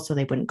in hell so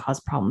they wouldn't cause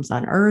problems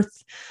on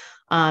earth.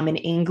 In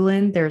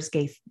England, there's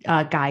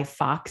Guy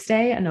Fawkes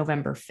Day on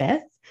November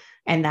 5th.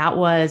 And that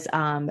was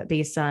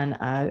based on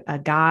a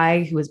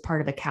guy who was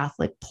part of a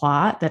Catholic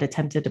plot that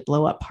attempted to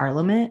blow up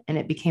Parliament. And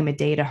it became a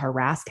day to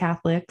harass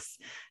Catholics,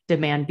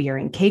 demand beer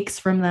and cakes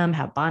from them,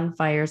 have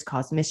bonfires,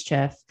 cause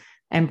mischief.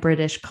 And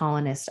British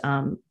colonists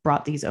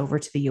brought these over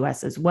to the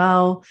US as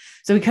well.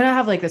 So we kind of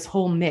have like this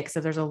whole mix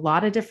of, there's a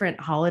lot of different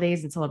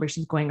holidays and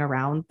celebrations going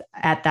around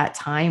at that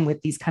time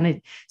with these kind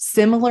of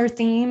similar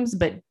themes,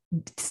 but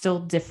still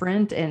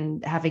different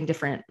and having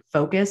different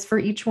focus for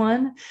each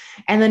one.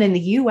 And then in the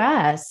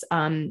US,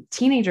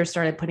 teenagers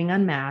started putting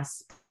on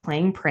masks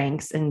playing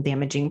pranks and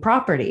damaging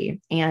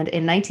property. And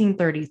in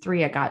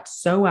 1933, it got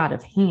so out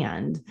of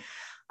hand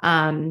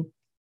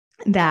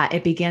that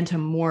it began to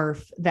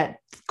morph, that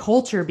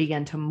culture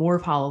began to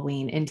morph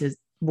Halloween into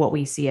what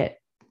we see it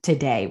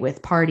today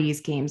with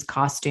parties, games,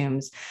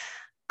 costumes,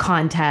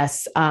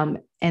 contests.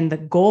 And the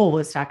goal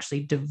was to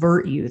actually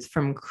divert youth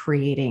from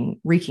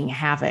wreaking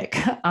havoc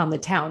on the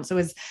town. So it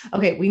was,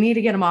 okay, we need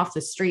to get them off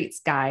the streets,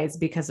 guys,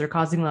 because they're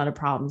causing a lot of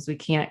problems. We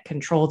can't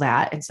control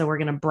that. And so we're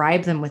going to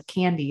bribe them with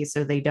candy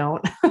so they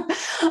don't,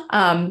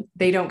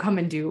 they don't come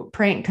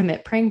and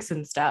commit pranks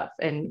and stuff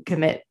and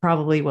commit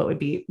probably what would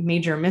be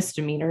major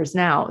misdemeanors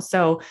now.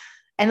 So,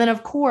 and then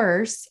of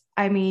course,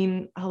 I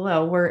mean,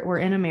 hello, we're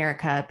in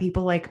America.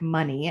 People like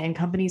money, and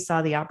companies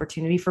saw the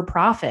opportunity for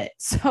profit.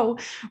 So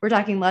we're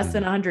talking less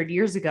than 100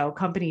 years ago,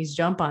 companies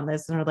jump on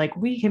this and are like,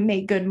 we can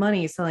make good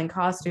money selling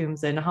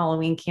costumes and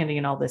Halloween candy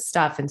and all this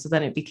stuff. And so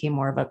then it became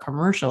more of a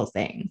commercial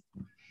thing.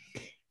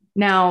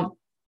 Now,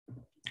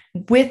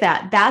 with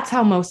that, that's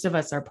how most of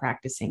us are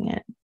practicing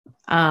it.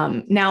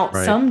 Now,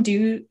 right. some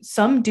do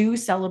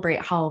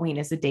celebrate Halloween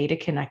as a day to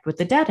connect with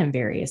the dead in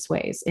various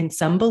ways. In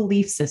some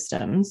belief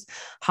systems,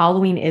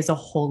 Halloween is a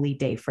holy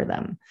day for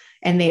them.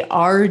 And they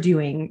are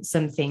doing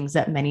some things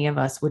that many of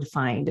us would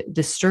find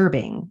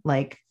disturbing.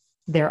 Like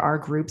there are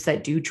groups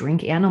that do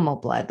drink animal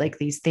blood. Like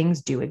these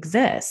things do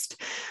exist.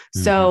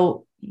 Mm-hmm.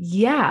 So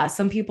yeah,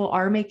 some people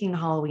are making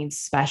Halloween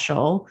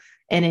special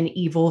in an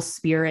evil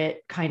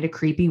spirit kind of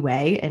creepy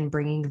way and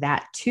bringing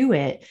that to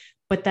it.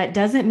 But that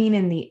doesn't mean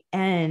in the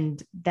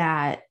end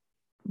that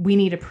we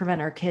need to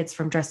prevent our kids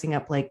from dressing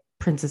up like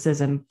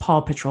princesses and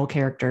Paw Patrol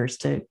characters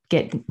to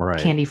get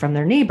candy from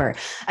their neighbor.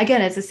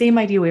 Again, it's the same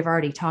idea we've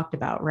already talked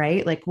about,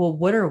 right? Like, well,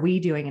 what are we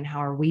doing and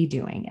how are we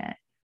doing it?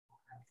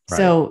 Right.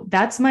 So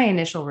that's my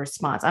initial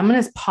response. I'm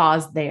going to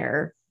pause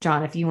there,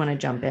 John, if you want to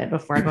jump in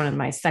before I go into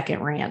my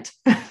second rant.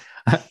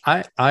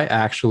 I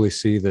actually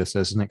see this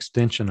as an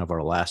extension of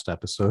our last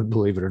episode,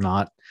 believe it or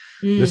not.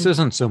 This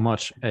isn't so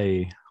much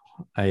a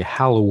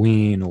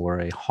Halloween or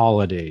a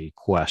holiday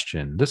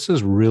question. This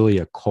is really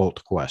a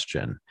cult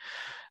question.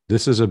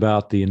 This is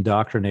about the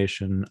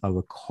indoctrination of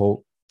a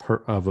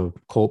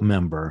cult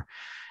member.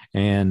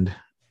 And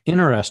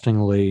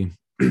interestingly,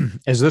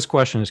 as this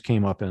question has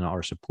came up in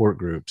our support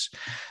groups,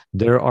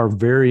 there are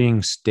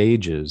varying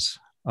stages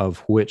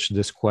of which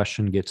this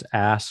question gets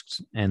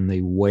asked and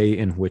the way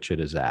in which it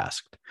is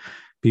asked.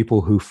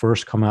 People who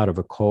first come out of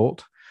a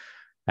cult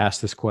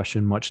ask this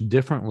question much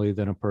differently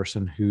than a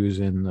person who's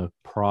in the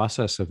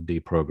process of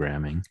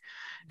deprogramming.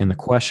 And the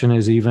question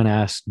is even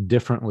asked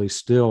differently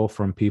still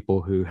from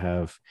people who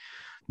have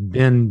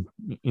been,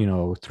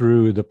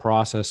 through the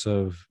process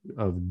of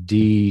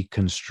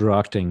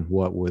deconstructing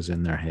what was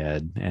in their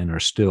head and are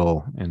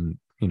still in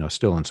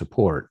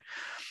support.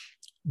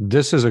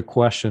 This is a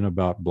question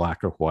about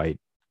black or white,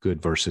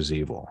 good versus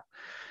evil.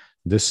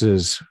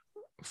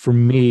 For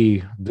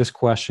me, this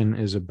question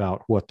is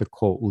about what the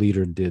cult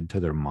leader did to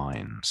their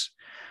minds.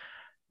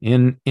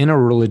 In a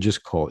religious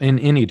cult, in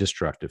any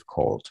destructive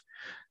cult,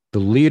 the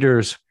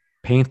leaders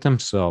paint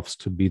themselves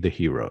to be the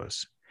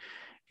heroes.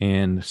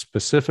 And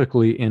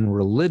specifically in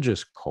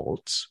religious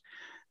cults,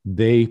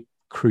 they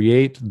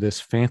create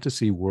this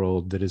fantasy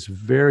world that is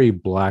very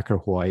black or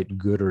white,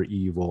 good or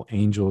evil,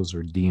 angels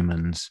or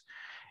demons.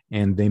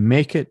 And they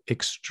make it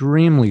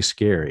extremely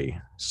scary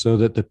so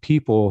that the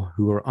people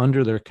who are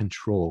under their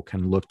control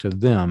can look to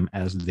them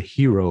as the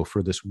hero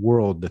for this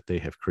world that they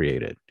have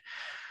created.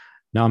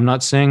 Now, I'm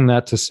not saying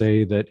that to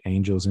say that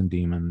angels and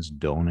demons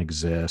don't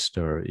exist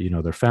or,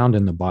 they're found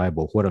in the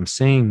Bible. What I'm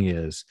saying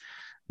is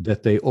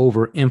that they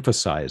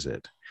overemphasize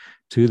it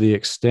to the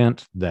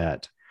extent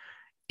that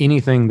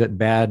anything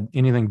bad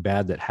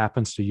that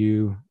happens to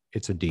you,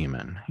 it's a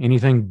demon.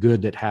 Anything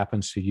good that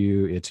happens to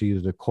you, it's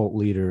either the cult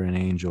leader, an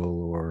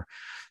angel, or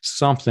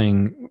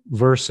something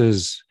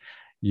versus,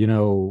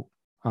 normal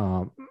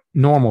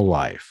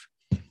life.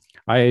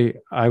 I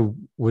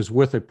was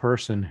with a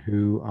person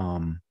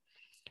who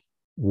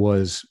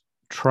was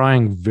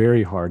trying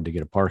very hard to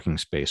get a parking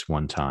space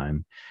one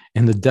time,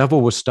 and the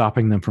devil was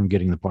stopping them from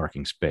getting the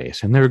parking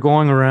space. And they were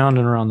going around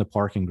and around the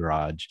parking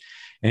garage,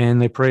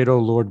 and they prayed, "Oh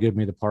Lord, give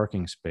me the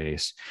parking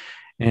space."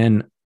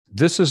 And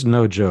this is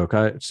no joke.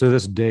 To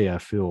this day, I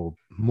feel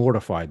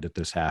mortified that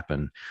this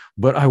happened,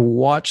 but I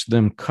watched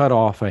them cut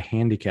off a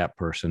handicapped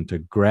person to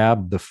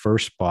grab the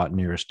first spot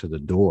nearest to the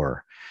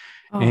door.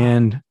 Oh.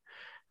 And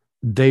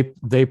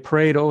they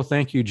prayed, "Oh,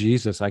 thank you,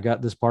 Jesus. I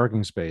got this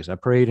parking space. I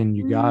prayed and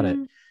you got it."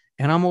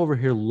 And I'm over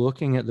here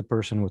looking at the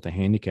person with the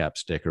handicap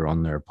sticker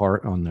on their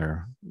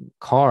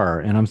car.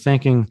 And I'm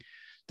thinking,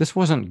 this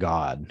wasn't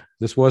God.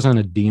 This wasn't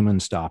a demon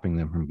stopping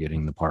them from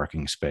getting the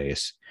parking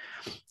space.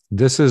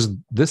 This is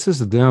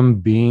them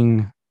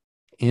being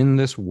in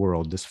this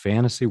world, this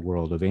fantasy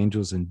world of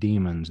angels and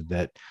demons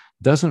that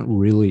doesn't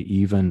really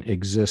even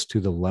exist to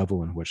the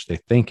level in which they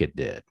think it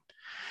did.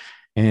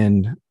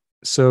 And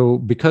so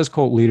because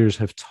cult leaders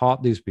have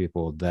taught these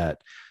people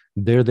that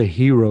they're the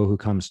hero who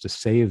comes to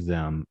save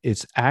them,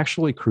 it's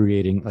actually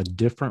creating a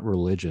different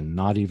religion,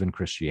 not even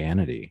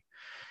Christianity.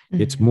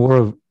 It's Mhm. more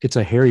of, it's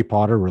a Harry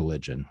Potter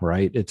religion,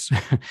 right? It's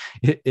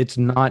it's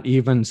not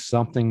even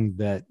something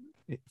that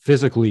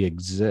physically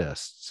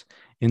exists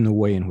in the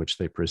way in which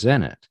they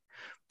present it.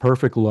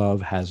 Perfect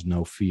love has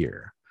no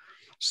fear.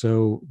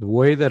 So the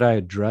way that I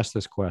address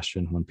this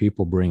question when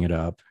people bring it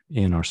up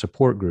in our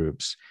support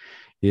groups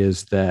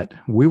is that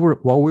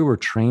while we were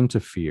trained to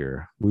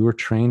fear, we were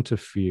trained to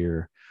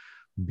fear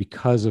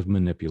because of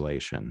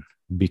manipulation,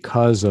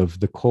 because of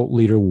the cult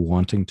leader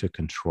wanting to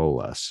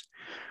control us.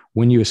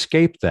 When you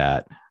escape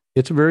that,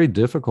 it's very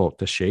difficult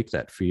to shake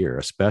that fear,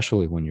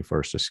 especially when you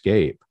first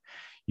escape.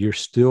 You're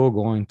still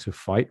going to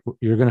fight,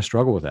 you're going to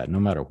struggle with that no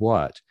matter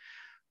what.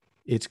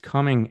 It's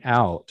coming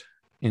out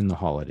in the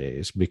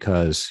holidays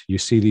because you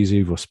see these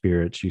evil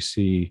spirits,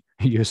 you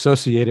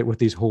associate it with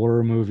these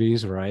horror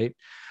movies, right?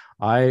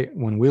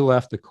 When we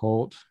left the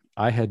cult,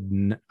 I had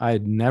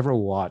never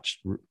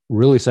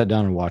really sat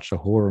down and watched a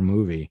horror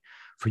movie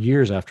for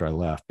years after I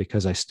left,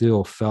 because I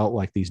still felt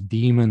like these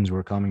demons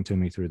were coming to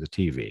me through the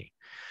TV.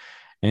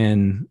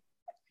 And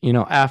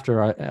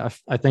after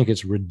I think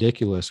it's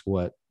ridiculous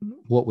what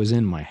was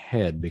in my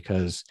head,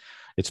 because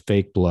it's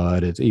fake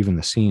blood. It's even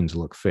the scenes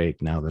look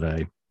fake now that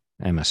I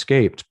am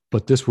escaped.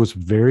 But this was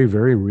very,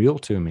 very real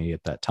to me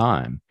at that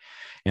time.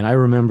 And I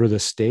remember the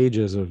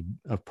stages of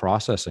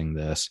processing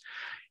this.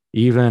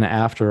 Even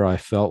after I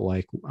felt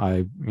like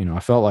I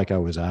felt like I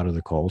was out of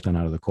the cult and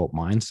out of the cult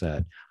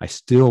mindset, I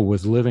still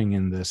was living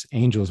in this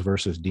angels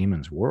versus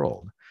demons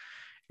world.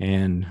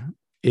 And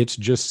it's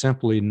just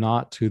simply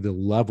not to the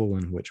level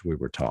in which we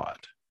were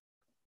taught.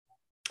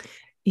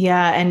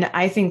 Yeah. And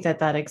I think that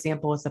that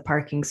example with the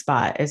parking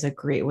spot is a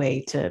great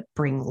way to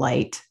bring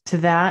light to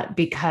that,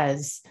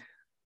 because,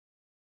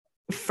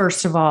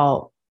 first of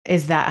all,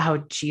 is that how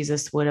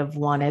Jesus would have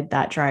wanted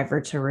that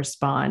driver to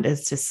respond,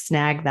 is to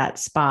snag that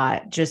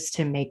spot just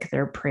to make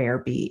their prayer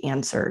be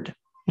answered?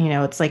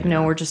 It's like,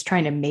 no, Yeah. we're just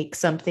trying to make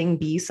something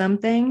be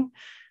something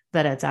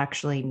that it's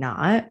actually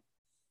not.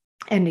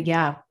 And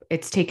yeah,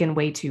 it's taken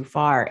way too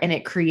far. And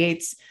it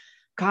creates,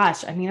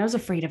 gosh, I mean, I was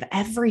afraid of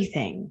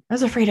everything. I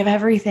was afraid of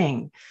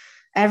everything.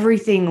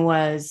 Everything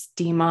was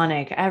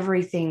demonic.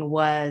 Everything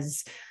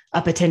was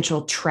a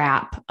potential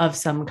trap of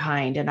some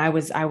kind. And I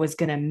was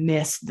going to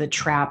miss the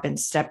trap and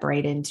step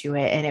right into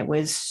it. And it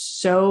was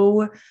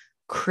so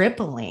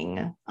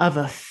crippling of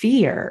a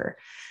fear.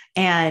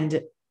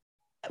 And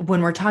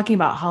when we're talking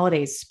about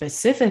holidays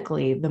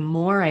specifically, the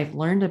more I've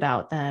learned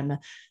about them,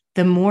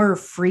 the more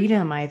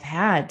freedom I've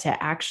had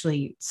to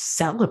actually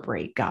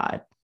celebrate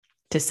God,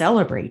 to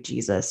celebrate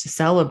Jesus, to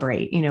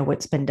celebrate,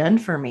 what's been done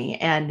for me.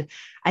 And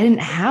I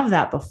didn't have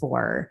that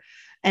before.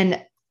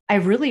 And I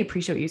really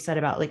appreciate what you said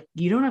about, like,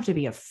 you don't have to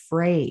be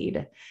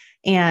afraid.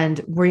 And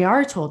we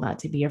are told not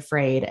to be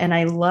afraid. And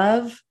I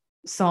love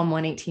Psalm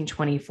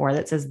 118:24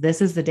 that says,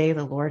 "This is the day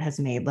the Lord has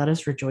made. Let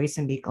us rejoice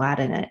and be glad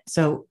in it."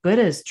 So good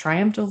has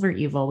triumphed over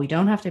evil. We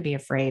don't have to be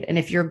afraid. And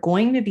if you're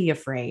going to be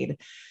afraid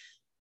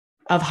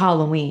of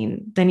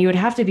Halloween, then you would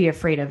have to be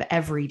afraid of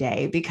every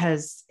day,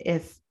 because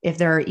if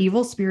there are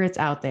evil spirits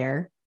out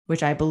there,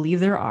 which I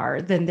believe there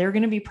are, then they're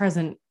going to be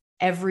present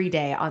every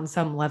day on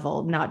some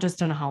level, not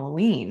just on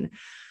Halloween.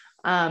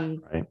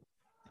 Um, Right.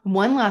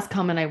 One last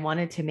comment I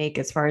wanted to make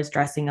as far as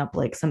dressing up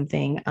like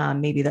something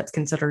maybe that's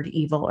considered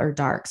evil or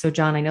dark. So,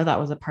 John, I know that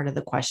was a part of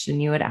the question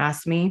you had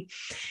asked me.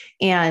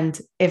 And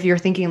if you're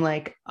thinking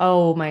like,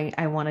 oh,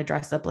 I want to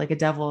dress up like a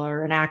devil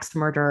or an axe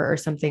murderer or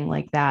something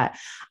like that,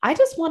 I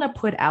just want to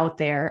put out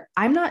there,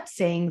 I'm not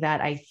saying that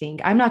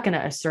I'm not going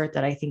to assert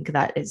that I think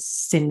that is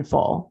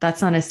sinful.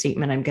 That's not a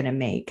statement I'm going to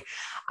make.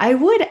 I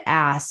would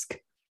ask,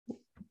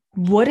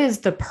 what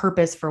is the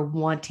purpose for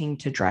wanting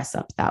to dress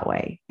up that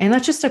way? And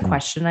that's just a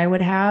question I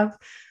would have.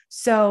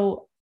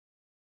 So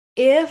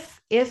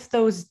if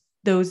those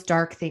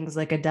dark things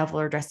like a devil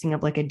or dressing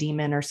up like a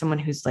demon or someone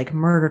who's like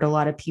murdered a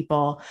lot of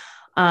people,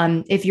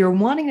 if you're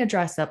wanting to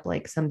dress up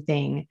like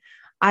something,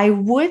 I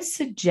would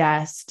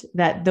suggest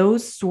that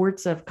those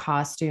sorts of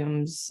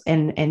costumes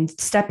and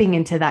stepping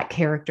into that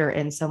character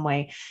in some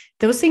way,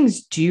 those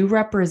things do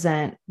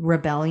represent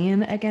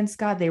rebellion against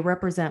God. They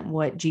represent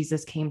what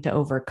Jesus came to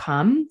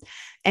overcome.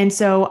 And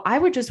so I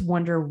would just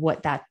wonder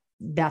what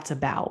that's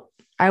about.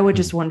 I would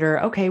just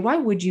wonder, okay, why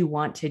would you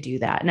want to do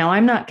that? Now,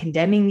 I'm not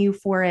condemning you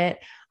for it.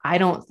 I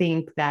don't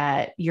think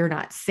that you're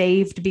not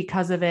saved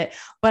because of it,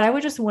 but I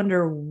would just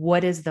wonder,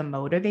 what is the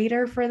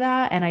motivator for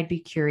that? And I'd be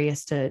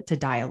curious to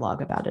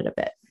dialogue about it a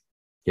bit.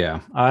 Yeah.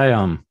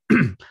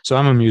 So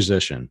I'm a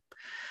musician,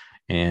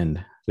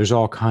 and there's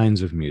all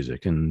kinds of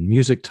music, and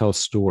music tells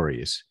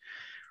stories.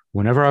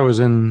 Whenever I was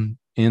in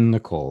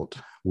the cult,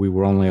 we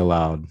were only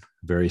allowed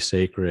very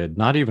sacred,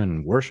 not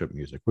even worship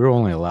music. We were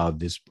only allowed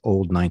this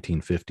old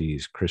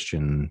 1950s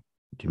Christian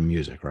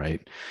music,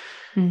 right?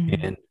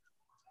 Mm-hmm. And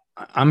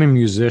I'm a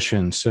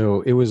musician,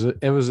 so it was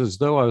as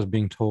though I was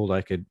being told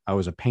I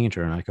was a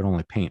painter and I could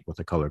only paint with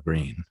the color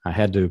green. I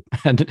had to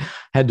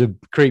had to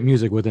create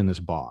music within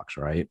this box,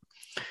 right?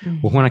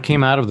 Well, when I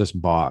came out of this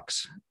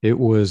box, it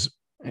was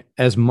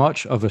as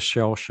much of a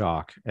shell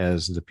shock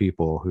as the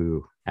people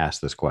who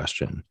asked this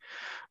question,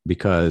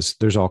 because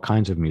there's all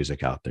kinds of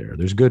music out there.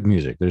 There's good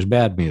music, there's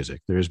bad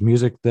music, there's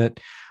music that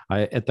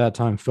I at that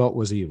time felt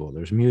was evil,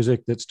 there's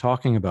music that's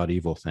talking about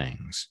evil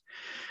things.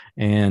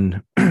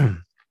 And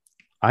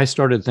I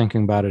started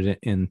thinking about it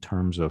in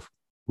terms of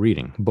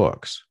reading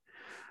books.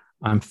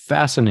 I'm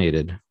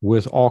fascinated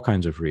with all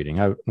kinds of reading.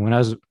 When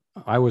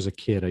I was a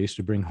kid, I used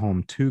to bring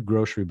home 2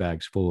 grocery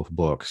bags full of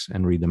books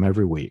and read them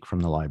every week from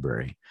the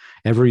library,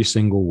 every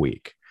single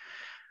week.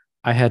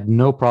 I had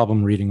no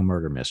problem reading a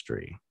murder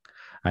mystery.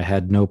 I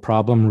had no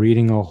problem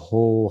reading a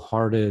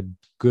wholehearted,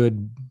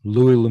 good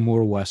Louis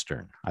L'Amour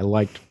Western. I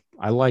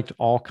liked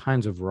all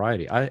kinds of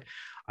variety. I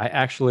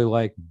actually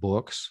liked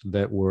books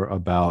that were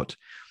about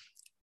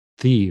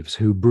thieves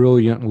who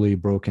brilliantly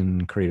broke in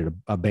and created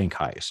a bank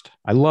heist.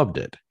 I loved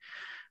it.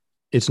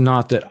 It's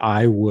not that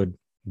I would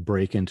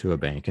break into a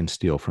bank and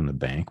steal from the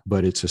bank,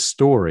 but it's a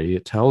story.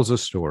 It tells a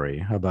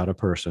story about a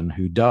person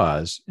who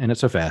does, and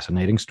it's a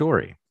fascinating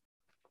story.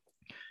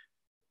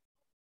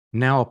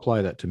 Now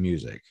apply that to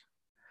music.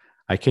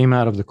 I came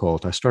out of the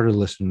cult. I started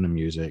listening to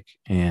music,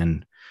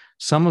 and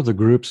some of the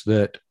groups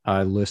that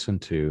I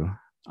listened to,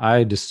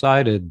 I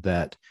decided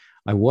that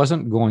I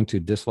wasn't going to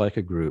dislike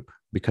a group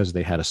because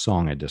they had a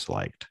song I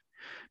disliked,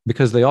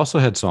 because they also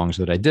had songs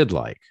that I did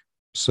like.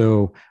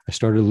 So I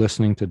started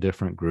listening to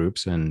different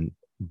groups and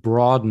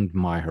broadened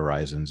my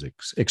horizons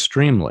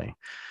extremely.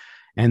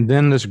 And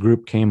then this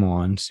group came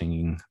on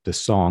singing this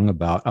song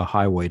about a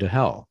highway to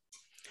hell.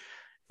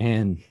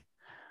 And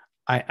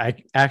I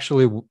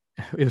actually,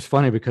 it was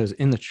funny because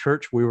in the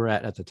church we were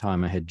at the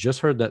time, I had just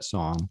heard that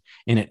song,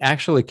 and it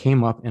actually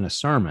came up in a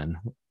sermon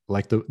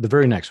like the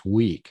very next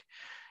week.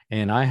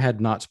 And I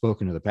had not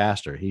spoken to the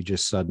pastor. He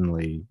just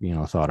suddenly,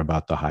 thought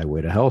about the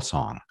Highway to Hell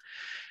song.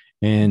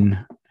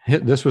 And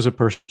this was a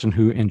person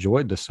who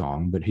enjoyed the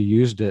song, but he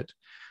used it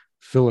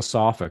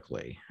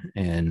philosophically.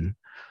 And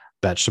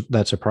that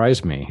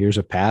surprised me. Here's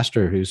a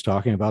pastor who's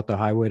talking about the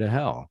highway to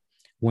hell,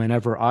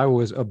 whenever I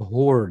was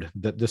abhorred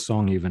that this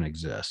song even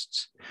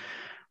exists.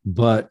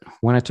 But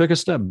when I took a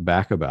step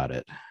back about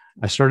it,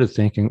 I started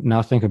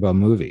think about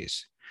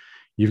movies.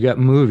 You've got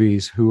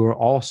movies who are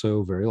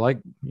also very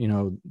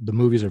the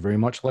movies are very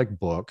much like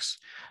books.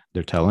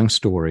 They're telling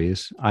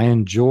stories. I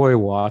enjoy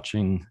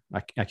watching,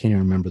 I can't even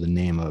remember the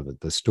name of it,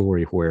 the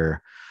story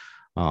where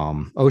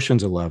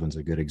Ocean's 11 is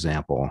a good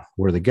example,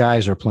 where the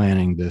guys are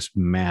planning this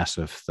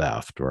massive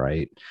theft,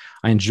 right?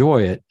 I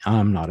enjoy it.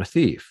 I'm not a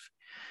thief.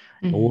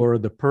 Mm-hmm. Or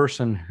the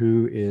person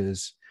who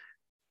is,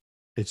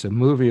 it's a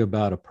movie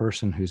about a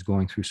person who's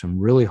going through some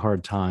really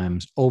hard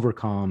times,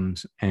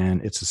 overcomes,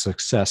 and it's a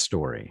success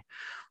story.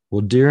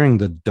 Well, during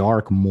the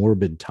dark,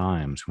 morbid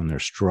times when they're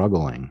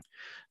struggling,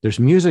 there's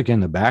music in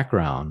the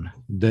background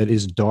that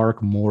is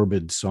dark,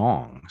 morbid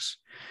songs.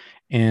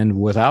 And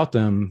without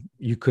them,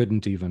 you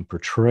couldn't even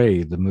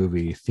portray the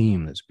movie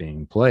theme that's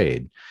being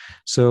played.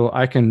 So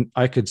I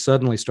could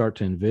suddenly start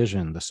to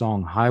envision the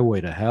song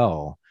Highway to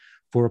Hell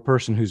for a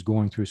person who's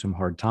going through some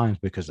hard times,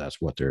 because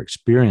that's what they're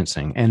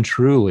experiencing. And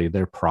truly,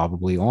 they're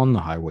probably on the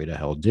highway to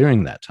hell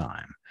during that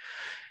time.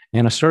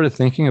 And I started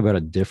thinking about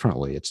it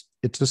differently.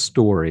 It's a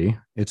story.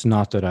 It's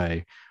not that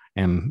I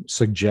am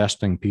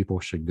suggesting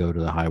people should go to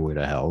the highway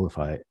to hell. If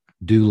I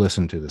do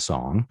listen to the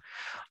song,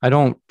 I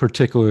don't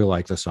particularly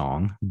like the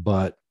song,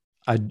 but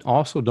I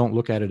also don't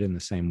look at it in the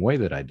same way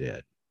that I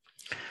did.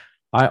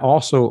 I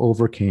also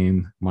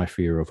overcame my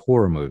fear of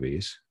horror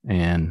movies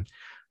and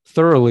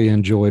thoroughly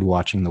enjoyed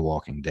watching The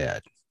Walking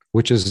Dead,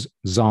 which is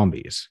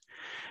zombies.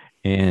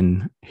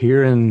 And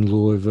here in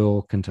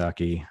Louisville,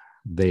 Kentucky,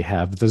 they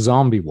have the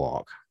zombie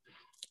walk.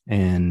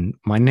 And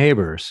my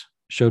neighbors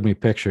showed me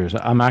pictures.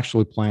 I'm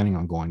actually planning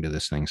on going to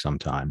this thing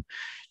sometime.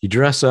 You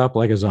dress up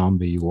like a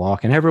zombie, you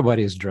walk, and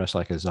everybody is dressed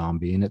like a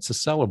zombie, and it's a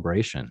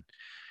celebration.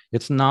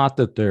 It's not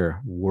that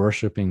they're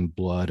worshiping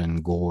blood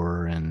and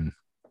gore and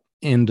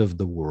end of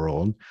the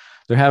world.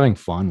 They're having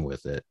fun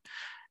with it.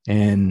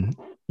 And,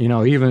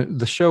 even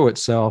the show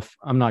itself,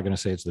 I'm not going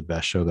to say it's the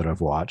best show that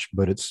I've watched,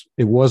 but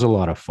it was a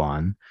lot of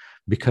fun,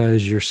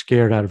 because you're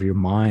scared out of your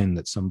mind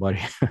that somebody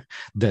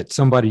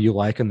you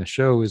like in the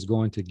show is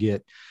going to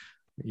get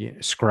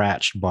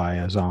scratched by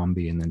a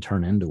zombie and then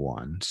turn into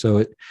one.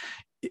 So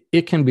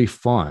it can be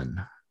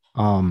fun.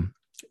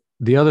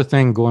 The other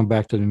thing, going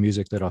back to the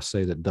music, that I'll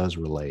say that does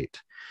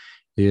relate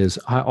is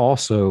I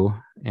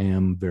also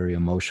am very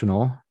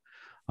emotional.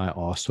 I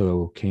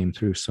also came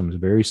through some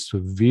very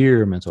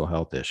severe mental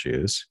health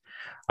issues.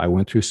 I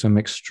went through some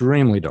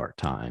extremely dark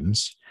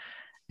times.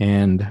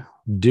 And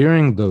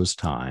during those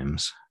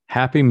times,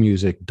 happy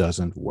music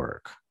doesn't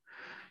work.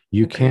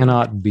 You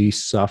cannot be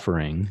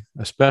suffering,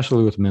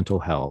 especially with mental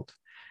health,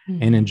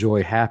 and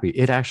enjoy happy.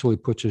 It actually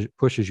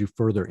pushes you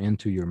further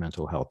into your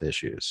mental health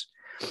issues.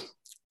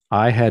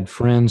 I had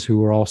friends who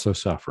were also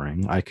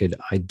suffering. I could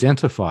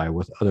identify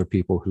with other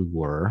people who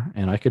were,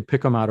 and I could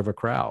pick them out of a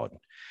crowd.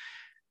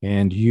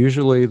 And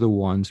usually the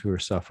ones who are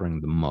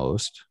suffering the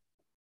most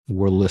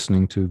were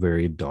listening to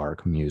very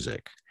dark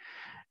music.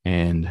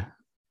 And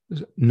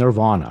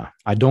Nirvana,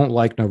 I don't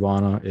like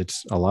Nirvana.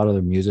 It's a lot of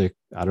the music,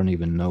 I don't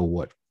even know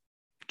what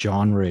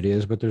genre it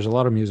is, but there's a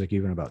lot of music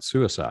even about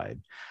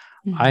suicide.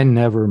 I Mhm.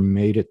 never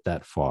made it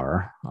that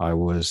far. I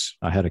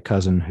had a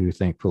cousin who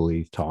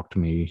thankfully talked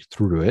me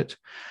through it,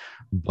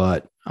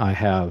 but I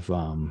have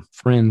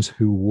friends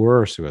who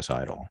were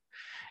suicidal,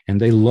 and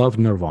they loved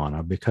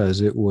Nirvana because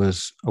it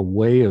was a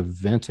way of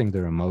venting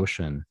their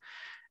emotion.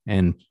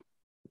 And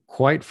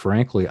quite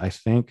frankly, I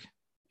think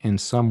in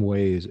some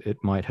ways it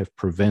might have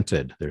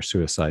prevented their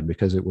suicide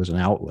because it was an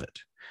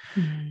outlet.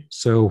 Mhm.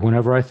 So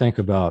whenever I think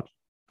about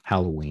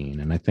Halloween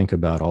and I think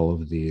about all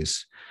of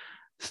these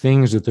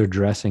things that they're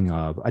dressing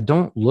up, I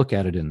don't look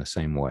at it in the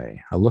same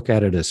way. I look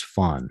at it as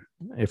fun.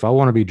 If I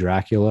want to be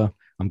Dracula,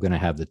 I'm going to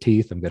have the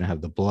teeth, I'm going to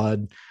have the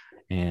blood,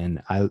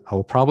 and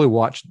I'll probably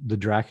watch the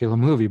Dracula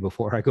movie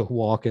before I go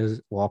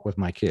walk with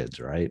my kids.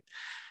 Right?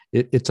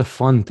 It's a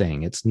fun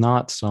thing. It's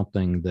not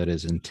something that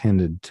is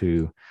intended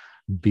to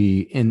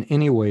be in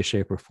any way,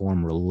 shape, or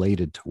form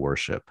related to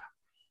worship.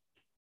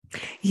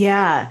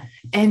 Yeah.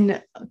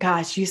 And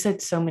gosh, you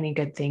said so many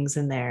good things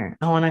in there.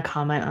 I want to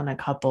comment on a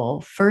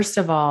couple. First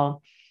of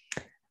all,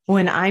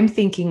 when I'm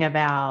thinking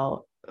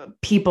about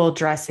people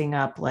dressing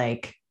up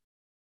like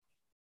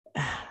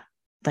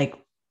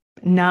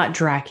not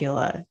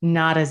Dracula,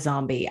 not a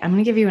zombie, I'm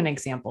going to give you an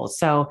example.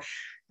 So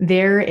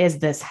there is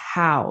this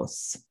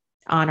house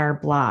on our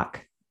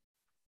block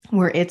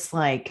where it's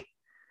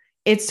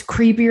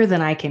creepier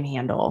than I can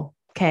handle.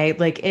 Okay.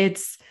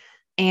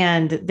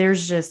 And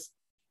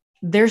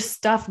there's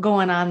stuff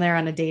going on there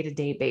on a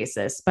day-to-day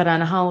basis, but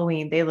on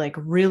Halloween they like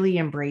really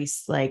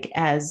embrace like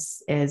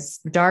as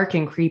dark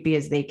and creepy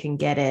as they can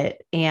get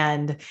it,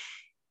 and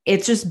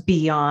it's just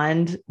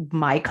beyond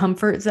my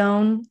comfort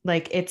zone.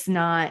 Like it's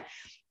not.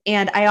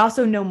 And I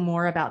also know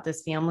more about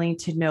this family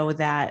to know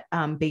that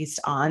based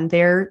on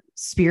their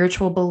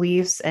spiritual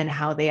beliefs and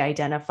how they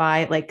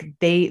identify, like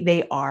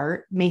they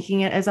are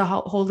making it as a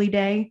holy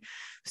day.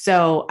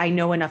 So I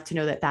know enough to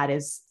know that that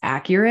is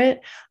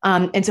accurate.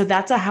 And so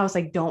that's a house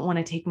I don't want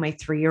to take my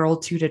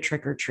 3-year-old to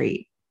trick or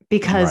treat,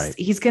 because Right.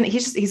 he's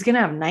gonna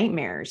have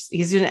nightmares.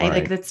 He's gonna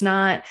like Right. that's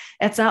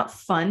not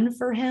fun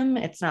for him.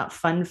 It's not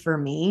fun for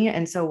me.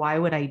 And so why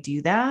would I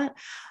do that?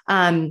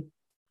 Um,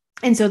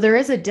 and so there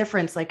is a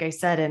difference, like I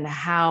said, in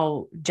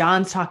how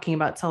John's talking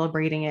about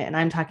celebrating it and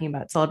I'm talking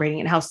about celebrating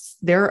it, and how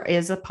there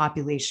is a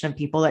population of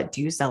people that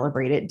do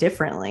celebrate it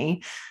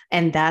differently.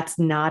 And that's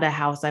not a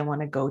house I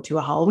want to go to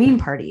a Halloween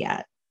party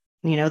at.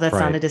 That's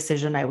not Right. a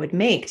decision I would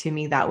make. To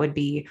me, that would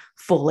be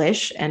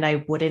foolish and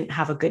I wouldn't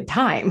have a good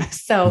time.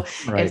 So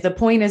if Right. the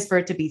point is for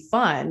it to be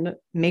fun,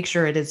 make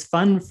sure it is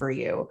fun for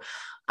you.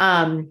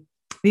 Um,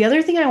 the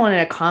other thing I wanted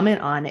to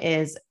comment on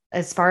is,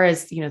 as far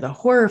as the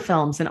horror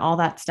films and all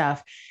that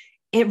stuff,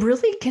 it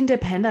really can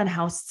depend on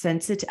how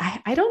sensitive.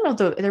 I don't know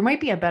though, there might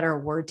be a better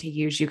word to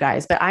use, you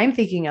guys, but I'm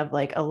thinking of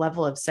like a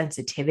level of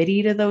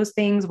sensitivity to those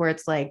things where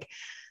it's like,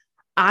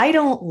 I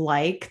don't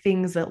like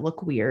things that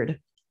look weird.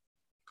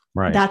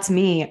 Right. That's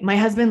me. My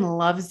husband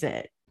loves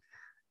it.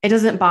 It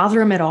doesn't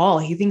bother him at all.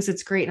 He thinks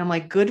it's great. And I'm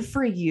like, good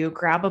for you.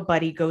 Grab a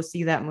buddy, go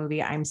see that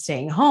movie. I'm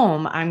staying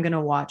home. I'm going to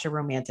watch a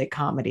romantic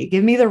comedy.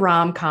 Give me the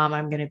rom com.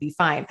 I'm going to be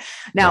fine.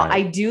 Now, Right.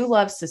 I do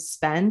love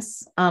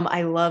suspense.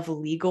 I love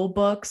legal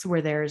books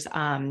where there's,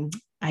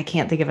 I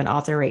can't think of an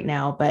author right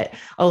now, but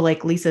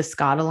like Lisa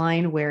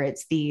Scottoline, where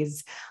it's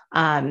these,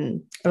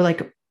 or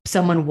like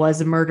someone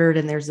was murdered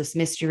and there's this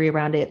mystery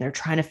around it and they're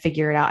trying to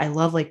figure it out. I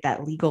love like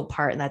that legal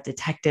part and that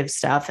detective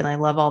stuff. And I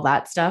love all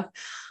that stuff.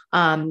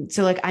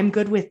 So like I'm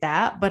good with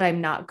that, but I'm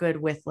not good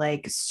with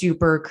like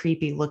super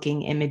creepy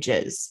looking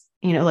images,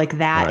 like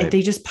that. Right.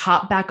 They just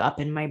pop back up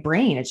in my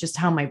brain. It's just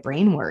how my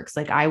brain works.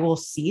 Like I will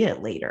see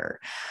it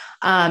later.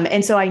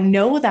 And so I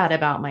know that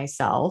about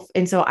myself.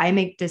 And so I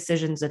make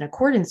decisions in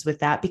accordance with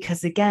that,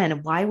 because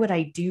again, why would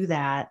I do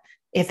that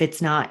if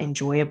it's not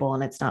enjoyable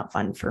and it's not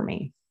fun for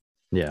me?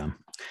 Yeah.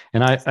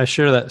 And I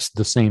share that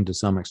the same to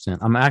some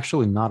extent. I'm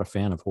actually not a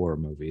fan of horror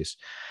movies.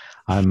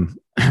 I'm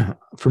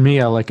for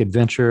me, I like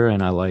adventure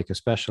and I like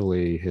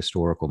especially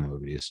historical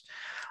movies.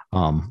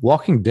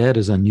 Walking Dead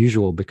is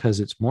unusual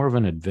because it's more of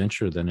an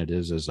adventure than it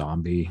is a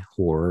zombie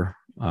horror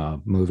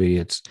movie.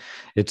 It's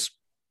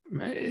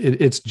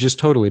just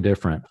totally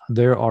different.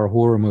 There are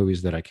horror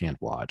movies that I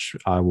can't watch.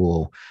 I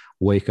will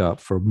wake up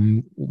for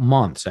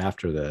months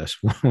after this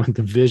when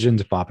the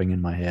visions popping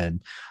in my head.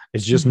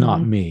 It's just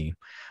not Mhm. me.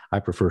 I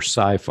prefer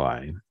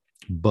sci-fi,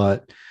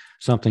 but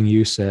something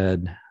you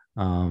said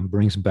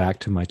brings back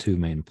to my two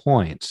main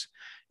points.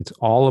 It's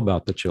all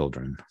about the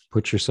children.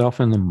 Put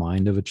yourself in the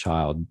mind of a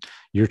child.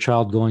 Your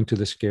child going to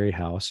the scary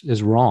house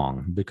is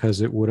wrong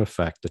because it would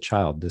affect the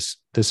child. This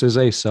is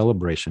a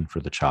celebration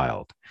for the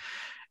child.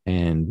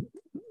 And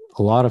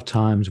a lot of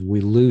times we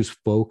lose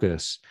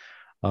focus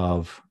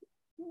of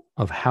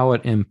how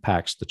it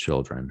impacts the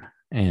children,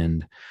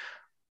 and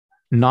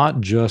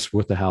not just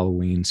with the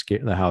Halloween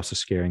the house is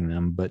scaring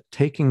them, but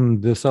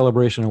taking the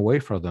celebration away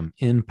from them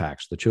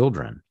impacts the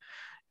children.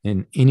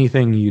 And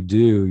anything you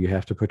do, you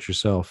have to put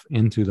yourself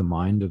into the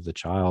mind of the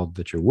child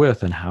that you're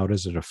with and how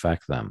does it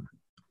affect them.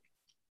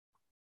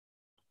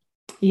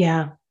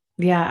 Yeah.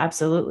 Yeah,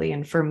 absolutely.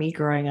 And for me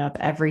growing up,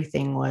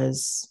 everything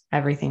was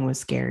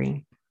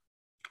scary.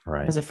 I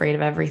Right. was afraid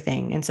of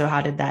everything. And so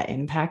how did that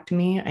impact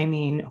me? I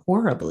mean,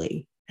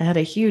 horribly. It had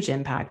a huge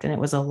impact and it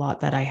was a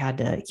lot that I had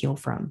to heal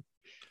from.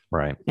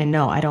 Right. And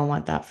no, I don't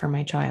want that for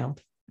my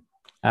child.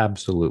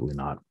 Absolutely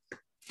not.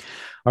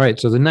 All right.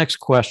 So the next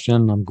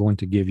question I'm going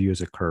to give you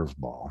is a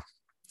curveball.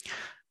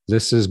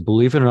 This is,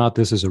 believe it or not,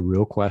 this is a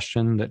real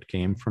question that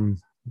came from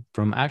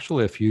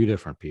actually a few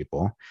different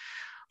people.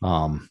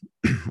 Um,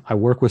 I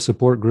work with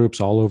support groups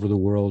all over the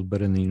world,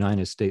 but in the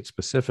United States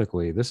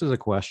specifically, this is a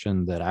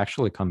question that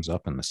actually comes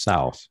up in the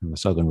South, in the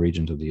southern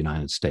regions of the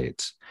United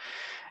States.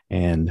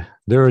 And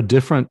there are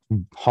different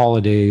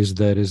holidays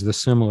that is the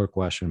similar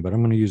question, but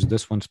I'm going to use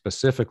this one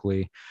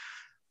specifically.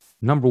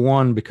 Number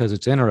one, because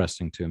it's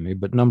interesting to me,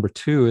 but number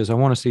two is I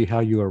want to see how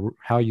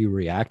you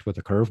react with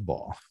a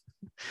curveball.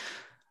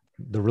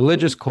 The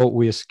religious cult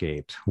we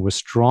escaped was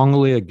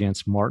strongly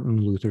against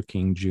Martin Luther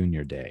King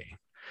Jr. Day.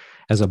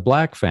 As a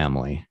Black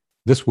family,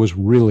 this was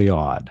really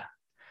odd.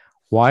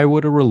 Why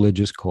would a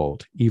religious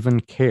cult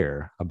even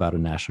care about a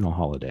national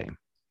holiday?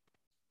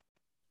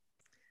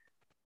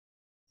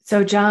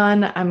 So,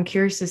 John, I'm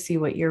curious to see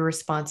what your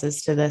response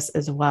is to this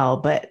as well.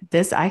 But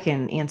this, I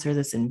can answer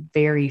this in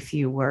very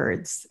few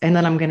words. And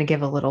then I'm going to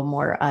give a little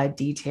more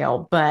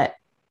detail. But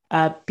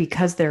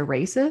because they're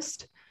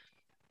racist,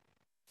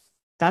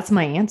 that's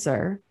my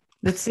answer.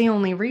 That's the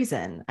only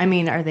reason. I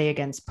mean, are they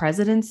against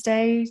President's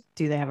Day?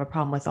 Do they have a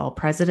problem with all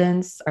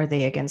presidents? Are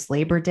they against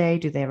Labor Day?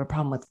 Do they have a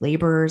problem with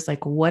laborers?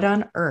 Like, what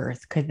on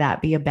earth could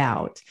that be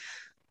about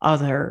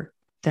other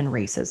than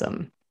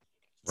racism?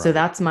 So Right.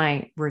 that's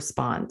my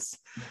response.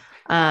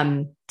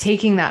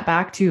 Taking that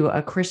back to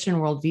a Christian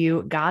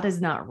worldview, God is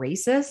not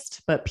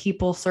racist, but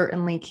people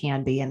certainly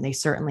can be, and they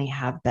certainly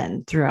have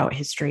been throughout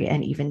history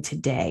and even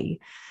today.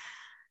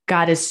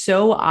 God is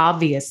so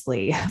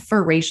obviously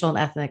for racial and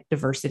ethnic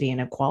diversity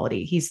and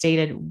equality. He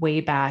stated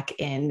way back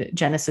in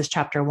Genesis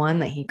chapter 1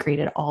 that he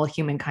created all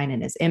humankind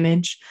in his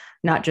image,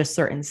 not just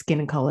certain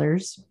skin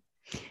colors.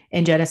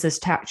 In Genesis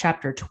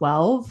chapter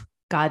 12,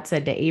 God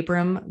said to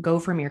Abram, go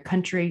from your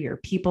country, your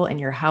people, and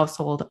your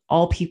household.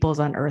 All peoples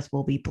on earth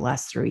will be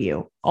blessed through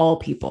you. All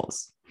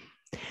peoples.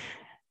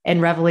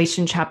 In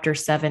Revelation chapter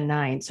 7,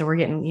 9. So we're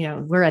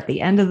getting, we're at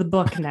the end of the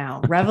book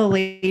now.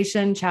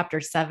 Revelation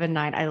chapter 7,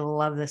 9. I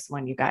love this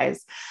one, you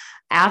guys.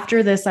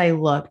 After this, I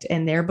looked,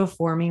 and there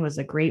before me was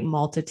a great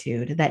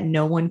multitude that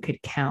no one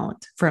could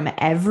count from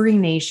every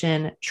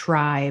nation,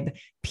 tribe,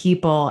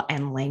 people,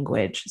 and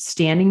language,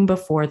 standing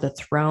before the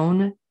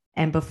throne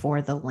and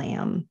before the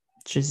Lamb,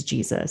 which is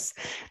Jesus.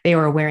 They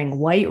were wearing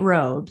white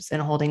robes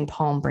and holding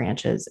palm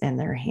branches in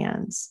their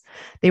hands.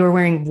 They were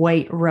wearing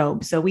white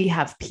robes. So we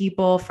have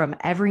people from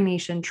every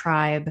nation,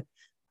 tribe,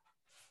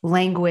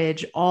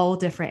 language, all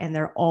different, and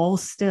they're all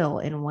still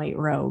in white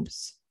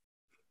robes.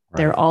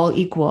 They're Right. all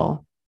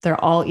equal. They're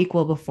all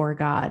equal before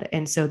God.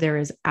 And so there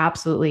is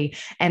absolutely,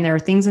 and there are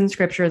things in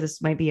scripture.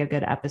 This might be a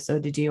good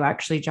episode to do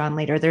actually, John,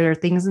 later. There are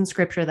things in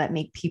scripture that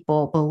make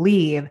people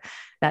believe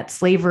that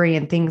slavery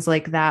and things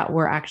like that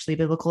were actually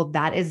biblical.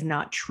 That is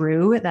not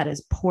true. That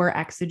is poor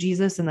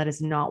exegesis. And that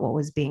is not what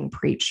was being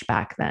preached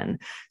back then.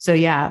 So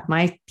yeah,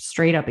 my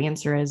straight up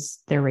answer is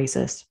they're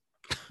racist.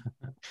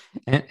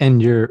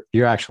 And you're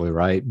actually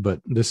right, but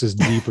this is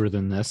deeper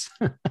than this.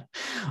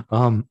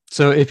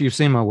 So if you've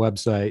seen my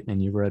website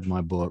and you've read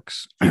my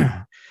books,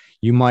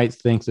 you might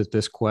think that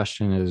this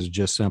question is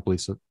just simply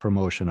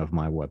promotion of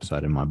my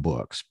website and my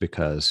books,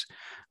 because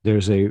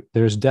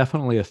there's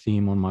definitely a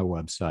theme on my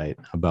website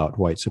about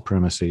white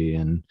supremacy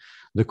and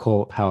the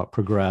cult, how it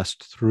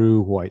progressed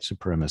through white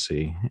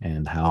supremacy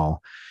and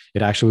how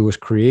it actually was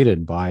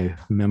created by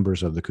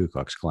members of the Ku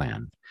Klux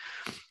Klan.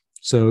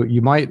 So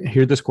you might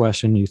hear this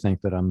question, you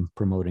think that I'm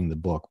promoting the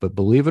book, but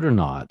believe it or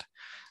not,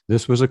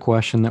 this was a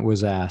question that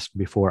was asked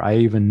before I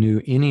even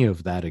knew any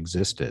of that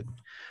existed.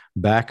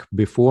 Back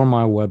before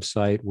my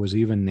website was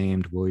even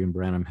named William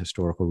Branham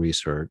Historical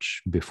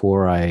Research,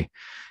 before I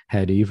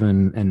had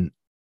even an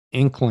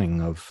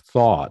inkling of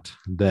thought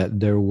that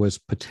there was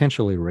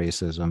potentially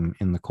racism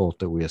in the cult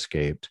that we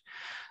escaped,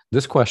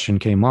 this question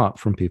came up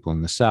from people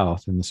in the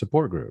South in the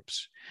support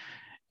groups.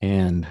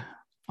 And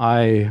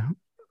I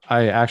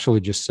I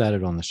actually just set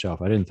it on the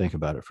shelf. I didn't think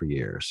about it for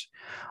years.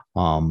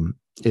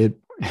 It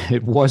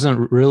it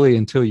wasn't really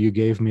until you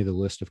gave me the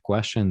list of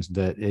questions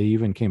that it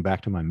even came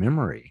back to my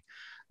memory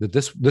that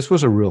this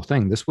was a real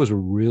thing. This was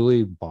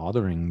really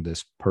bothering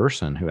this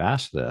person who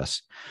asked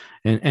this,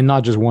 and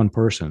not just one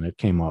person. It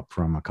came up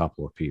from a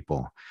couple of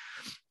people.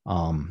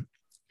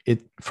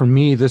 It for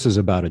me, this is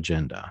about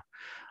agenda.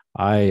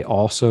 I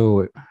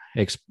also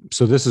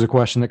so this is a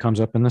question that comes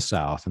up in the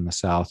South, and the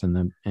South in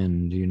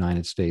the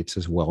United States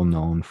is well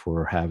known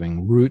for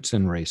having roots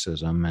in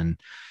racism and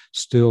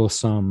still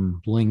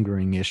some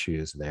lingering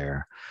issues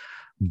there.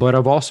 But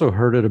I've also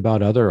heard it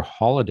about other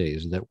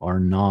holidays that are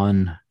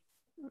non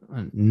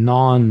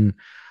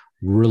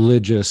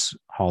religious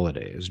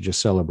holidays,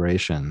 just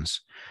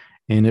celebrations.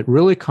 And it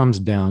really comes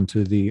down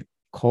to the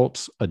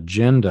cult's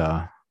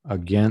agenda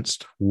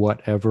against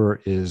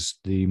whatever is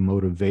the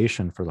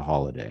motivation for the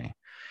holiday.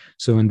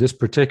 So in this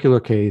particular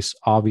case,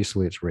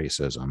 obviously it's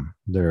racism.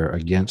 They're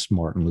against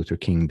Martin Luther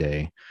King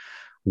Day.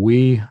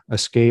 We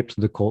escaped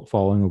the cult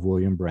following of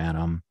William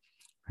Branham,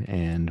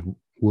 and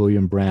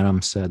William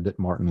Branham said that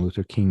Martin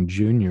Luther King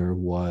Jr.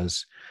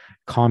 was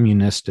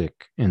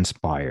communistic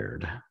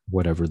inspired,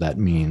 whatever that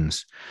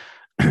means.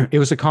 It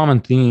was a common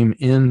theme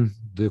in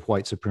the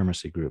white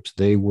supremacy groups.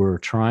 They were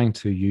trying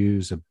to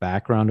use a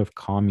background of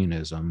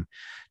communism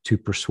to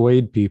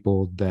persuade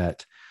people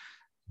that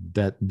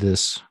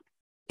this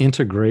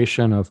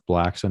integration of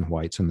blacks and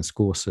whites in the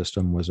school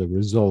system was a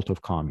result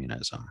of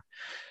communism.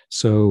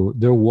 So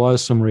there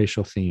was some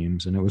racial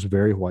themes, and it was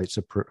very white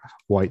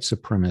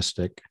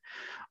supremacistic.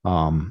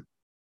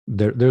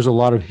 There's a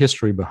lot of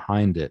history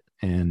behind it,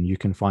 and you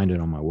can find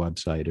it on my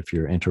website if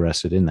you're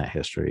interested in that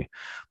history.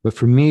 But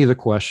for me, the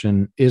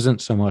question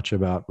isn't so much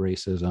about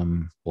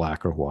racism,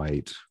 black or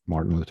white,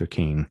 Martin Luther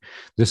King.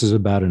 This is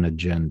about an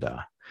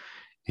agenda.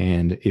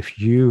 And if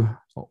you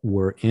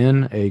were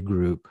in a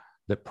group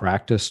that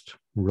practiced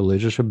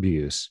religious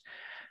abuse,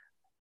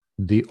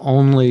 the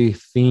only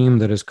theme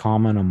that is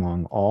common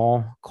among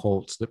all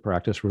cults that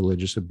practice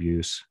religious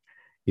abuse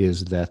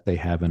is that they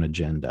have an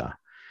agenda.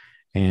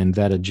 And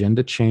that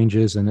agenda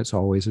changes, and it's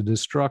always a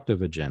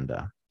destructive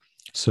agenda.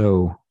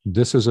 So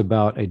this is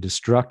about a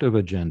destructive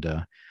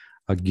agenda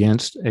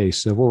against a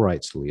civil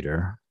rights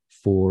leader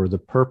for the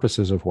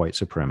purposes of white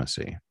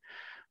supremacy,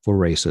 for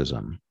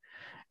racism.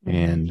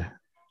 And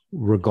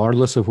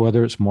regardless of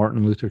whether it's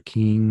Martin Luther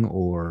King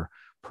or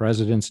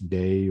President's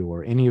Day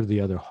or any of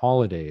the other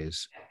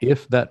holidays,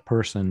 if that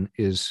person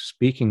is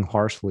speaking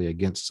harshly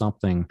against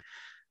something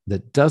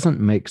that doesn't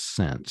make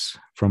sense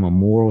from a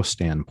moral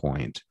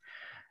standpoint,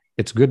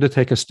 it's good to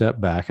take a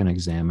step back and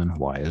examine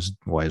why is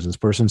this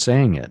person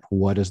saying it?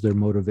 What is their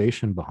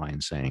motivation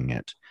behind saying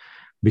it?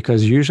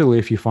 Because usually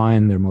if you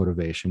find their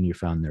motivation, you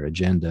found their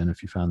agenda. And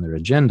if you found their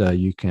agenda,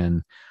 you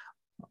can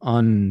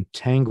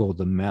untangle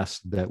the mess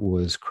that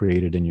was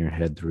created in your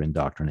head through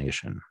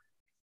indoctrination.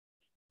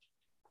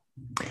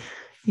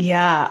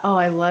 Yeah. Oh,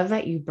 I love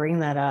that you bring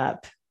that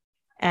up.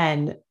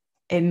 And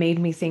it made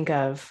me think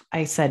of,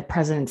 I said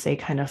President's Day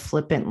kind of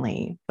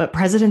flippantly, but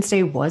President's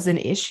Day was an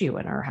issue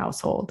in our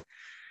household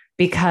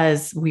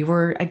because we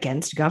were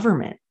against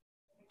government,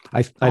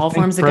 all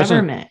forms of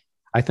government.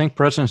 I think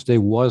President's Day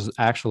was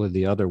actually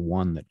the other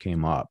one that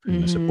came up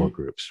in the support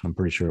groups. I'm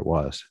pretty sure it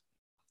was.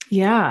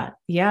 Yeah,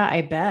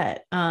 I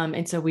bet.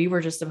 And so we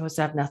were just supposed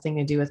to have nothing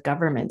to do with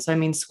government. So, I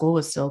mean, school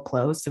was still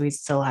closed, so we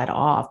still had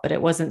off, but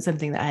it wasn't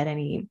something that had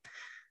any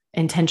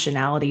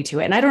intentionality to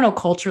it. And I don't know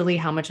culturally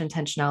how much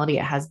intentionality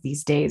it has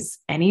these days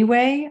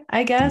anyway,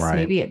 I guess. Right.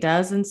 Maybe it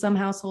does in some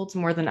households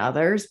more than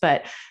others.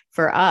 But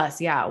for us,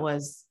 yeah, it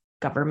was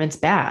government's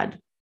bad.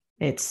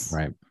 It's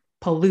right.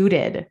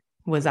 Polluted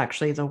was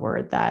actually the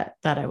word that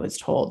I was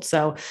told.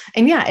 So,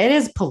 and yeah, it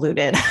is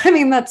polluted. I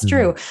mean, that's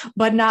true,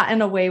 but not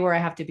in a way where I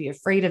have to be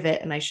afraid of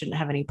it and I shouldn't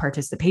have any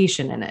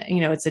participation in it.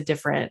 You know, it's a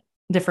different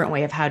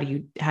way of how do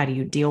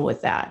you deal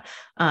with that?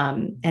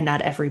 And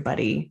not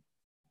everybody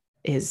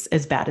is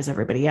as bad as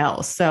everybody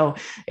else. So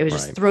it was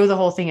just throw the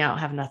whole thing out,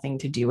 have nothing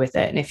to do with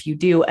it. And if you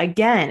do,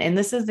 again, and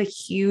this is the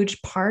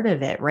huge part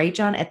of it, right,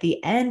 John, at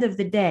the end of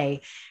the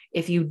day,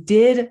 if you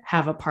did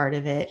have a part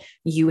of it,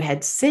 you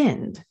had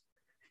sinned.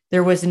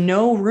 There was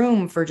no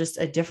room for just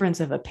a difference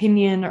of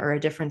opinion or a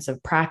difference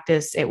of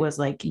practice. It was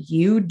like,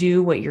 you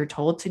do what you're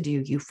told to do.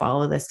 You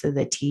follow this to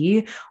the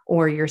T,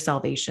 or your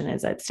salvation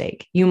is at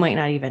stake. You might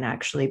not even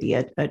actually be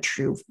a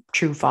true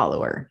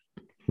follower.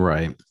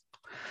 Right.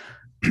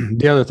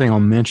 The other thing I'll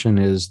mention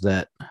is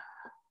that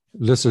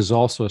this is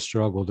also a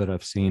struggle that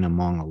I've seen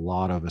among a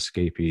lot of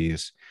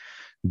escapees.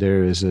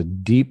 There is a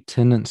deep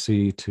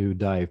tendency to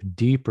dive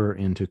deeper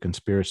into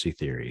conspiracy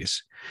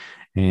theories.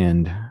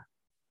 And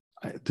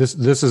this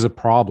is a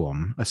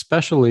problem,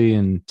 especially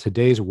in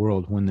today's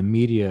world when the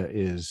media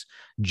is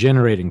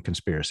generating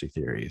conspiracy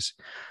theories,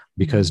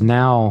 because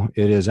now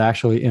it is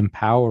actually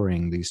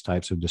empowering these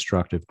types of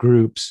destructive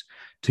groups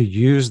to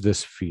use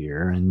this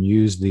fear and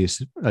use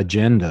these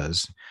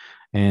agendas.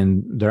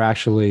 And they're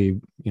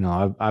actually, you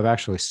know, I've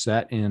actually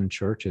sat in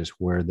churches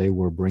where they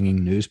were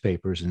bringing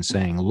newspapers and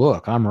saying,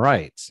 look, I'm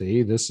right.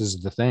 See, this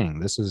is the thing.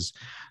 This is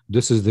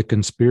the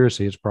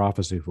conspiracy. It's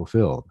prophecy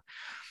fulfilled.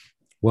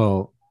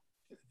 Well,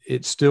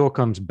 it still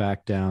comes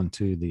back down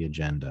to the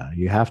agenda.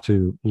 You have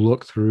to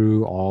look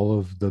through all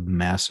of the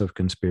massive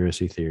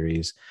conspiracy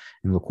theories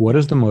and look, what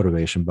is the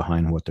motivation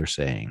behind what they're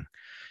saying?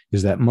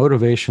 Is that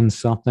motivation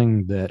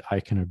something that I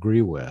can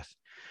agree with?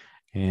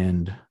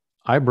 And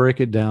I break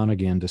it down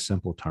again to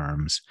simple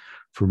terms.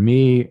 For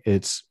me,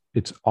 it's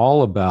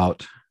all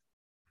about,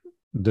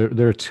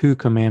 there are two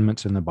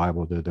commandments in the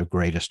Bible that are the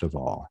greatest of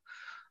all.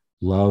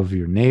 Love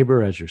your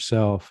neighbor as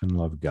yourself and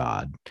love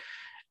God.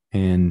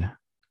 And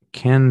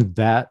can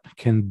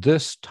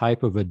this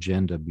type of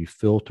agenda be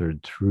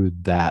filtered through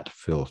that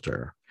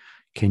filter?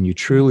 Can you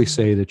truly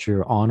say that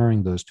you're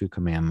honoring those two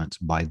commandments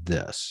by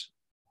this?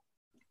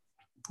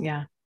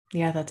 Yeah,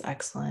 that's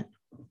excellent.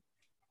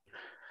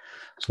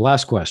 So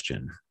last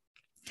question.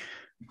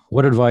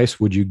 What advice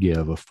would you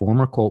give a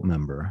former cult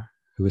member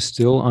who is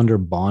still under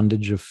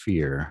bondage of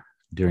fear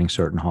during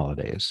certain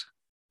holidays?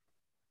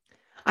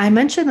 I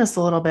mentioned this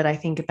a little bit, I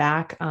think,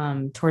 back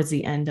towards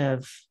the end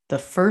of the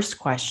first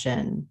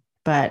question,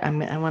 but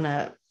I want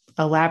to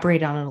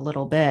elaborate on it a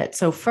little bit.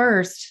 So,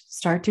 first,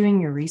 start doing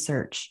your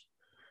research,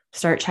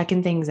 start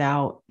checking things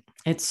out.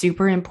 It's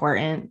super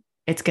important.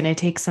 It's going to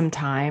take some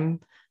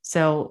time.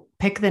 So,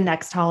 pick the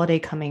next holiday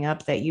coming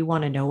up that you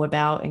want to know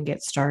about and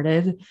get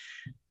started.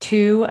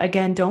 Two,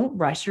 again, don't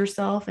rush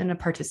yourself into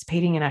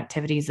participating in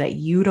activities that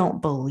you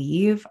don't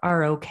believe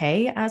are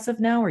okay as of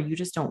now, or you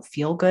just don't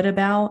feel good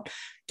about.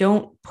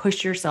 Don't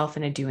push yourself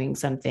into doing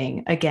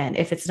something. Again,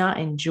 if it's not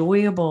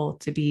enjoyable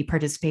to be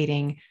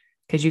participating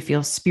because you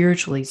feel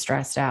spiritually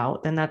stressed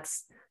out, then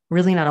that's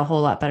really not a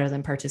whole lot better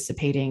than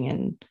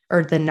participating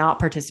or than not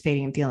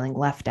participating and feeling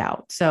left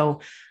out.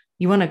 So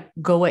you want to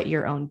go at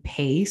your own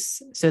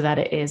pace so that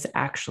it is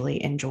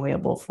actually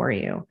enjoyable for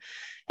you.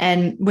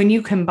 And when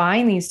you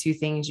combine these two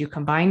things, you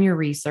combine your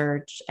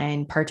research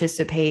and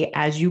participate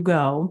as you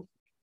go,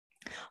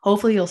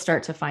 hopefully you'll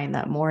start to find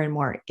that more and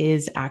more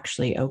is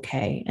actually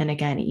okay. And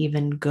again,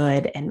 even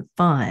good and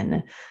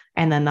fun.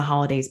 And then the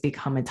holidays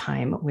become a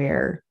time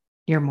where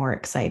you're more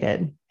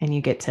excited and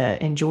you get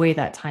to enjoy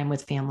that time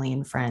with family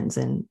and friends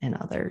and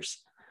others.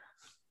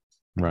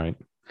 Right.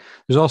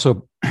 There's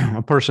also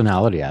a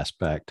personality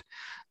aspect.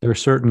 There are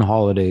certain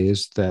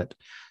holidays that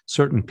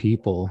certain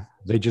people,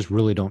 they just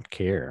really don't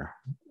care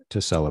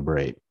to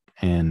celebrate.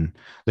 And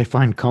they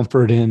find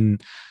comfort in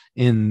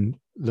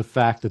the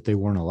fact that they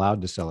weren't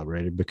allowed to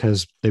celebrate it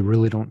because they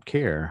really don't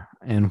care.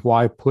 And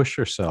why push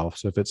yourself?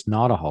 So if it's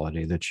not a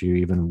holiday that you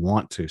even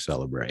want to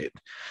celebrate,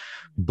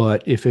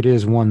 but if it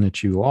is one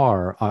that you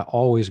are, I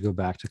always go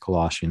back to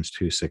Colossians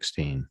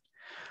 2:16.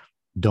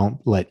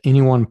 Don't let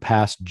anyone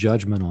pass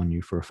judgment on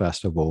you for a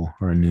festival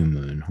or a new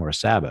moon or a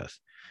Sabbath.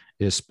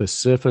 It is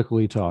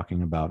specifically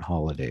talking about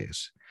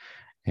holidays.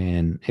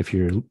 And if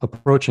you're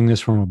approaching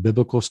this from a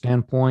biblical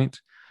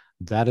standpoint,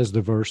 that is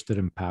the verse that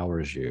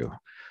empowers you.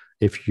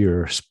 If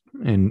you're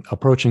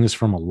approaching this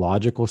from a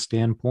logical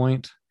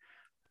standpoint,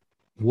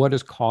 what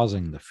is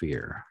causing the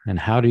fear and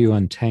how do you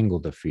untangle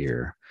the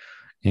fear?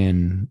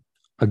 And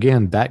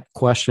again, that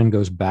question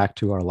goes back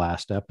to our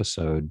last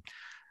episode.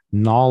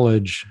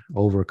 Knowledge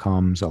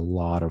overcomes a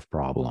lot of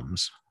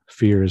problems.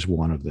 Fear is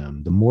one of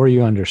them. The more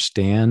you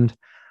understand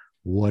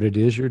what it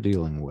is you're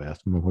dealing with,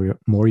 the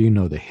more you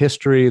know the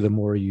history, the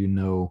more you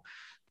know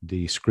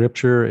the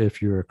scripture,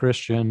 if you're a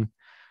Christian,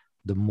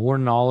 the more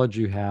knowledge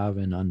you have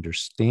in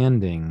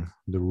understanding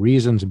the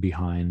reasons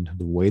behind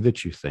the way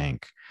that you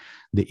think,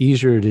 the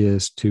easier it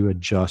is to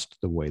adjust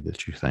the way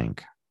that you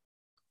think.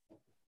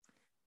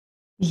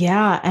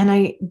 Yeah.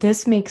 And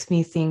this makes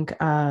me think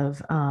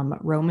of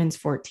Romans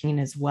 14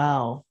 as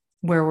well,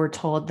 where we're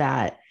told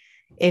that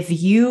if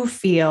you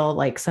feel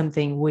like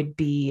something would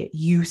be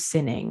you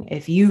sinning,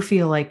 if you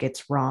feel like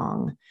it's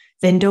wrong,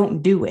 then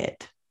don't do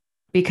it.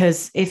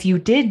 Because if you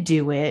did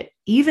do it,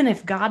 even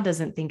if God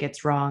doesn't think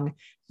it's wrong,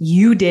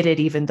 you did it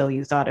even though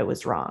you thought it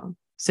was wrong.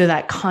 So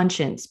that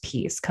conscience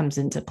piece comes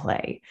into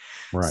play.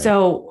 Right.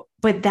 So,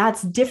 but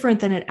that's different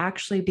than it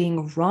actually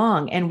being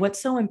wrong. And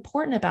what's so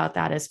important about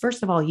that is,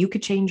 first of all, you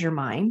could change your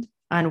mind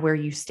on where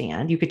you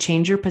stand. You could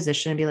change your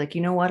position and be like,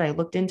 you know what? I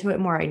looked into it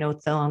more. I no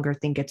longer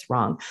think it's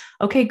wrong.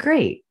 Okay,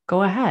 great.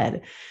 Go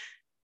ahead.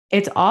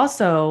 It's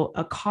also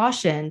a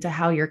caution to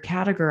how you're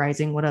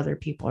categorizing what other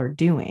people are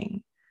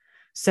doing.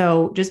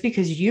 So just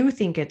because you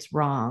think it's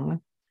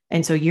wrong,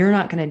 and so you're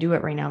not going to do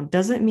it right now,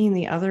 doesn't mean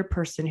the other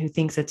person who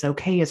thinks it's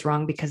okay is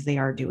wrong because they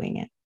are doing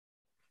it.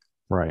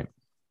 Right.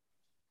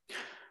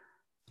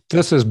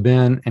 This has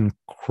been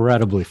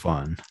incredibly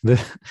fun.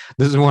 This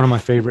is one of my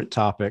favorite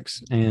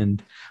topics,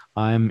 and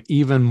I'm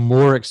even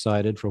more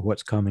excited for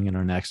what's coming in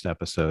our next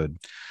episode.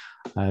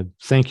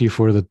 Thank you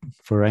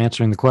for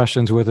answering the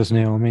questions with us,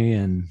 Naomi,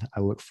 and I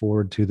look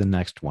forward to the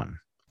next one.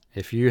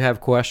 If you have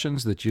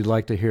questions that you'd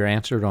like to hear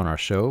answered on our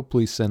show,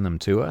 please send them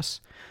to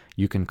us.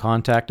 You can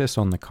contact us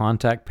on the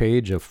contact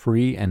page of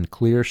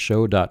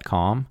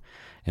freeandclearshow.com,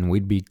 and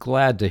we'd be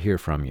glad to hear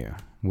from you.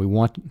 We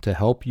want to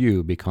help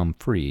you become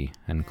free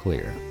and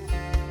clear.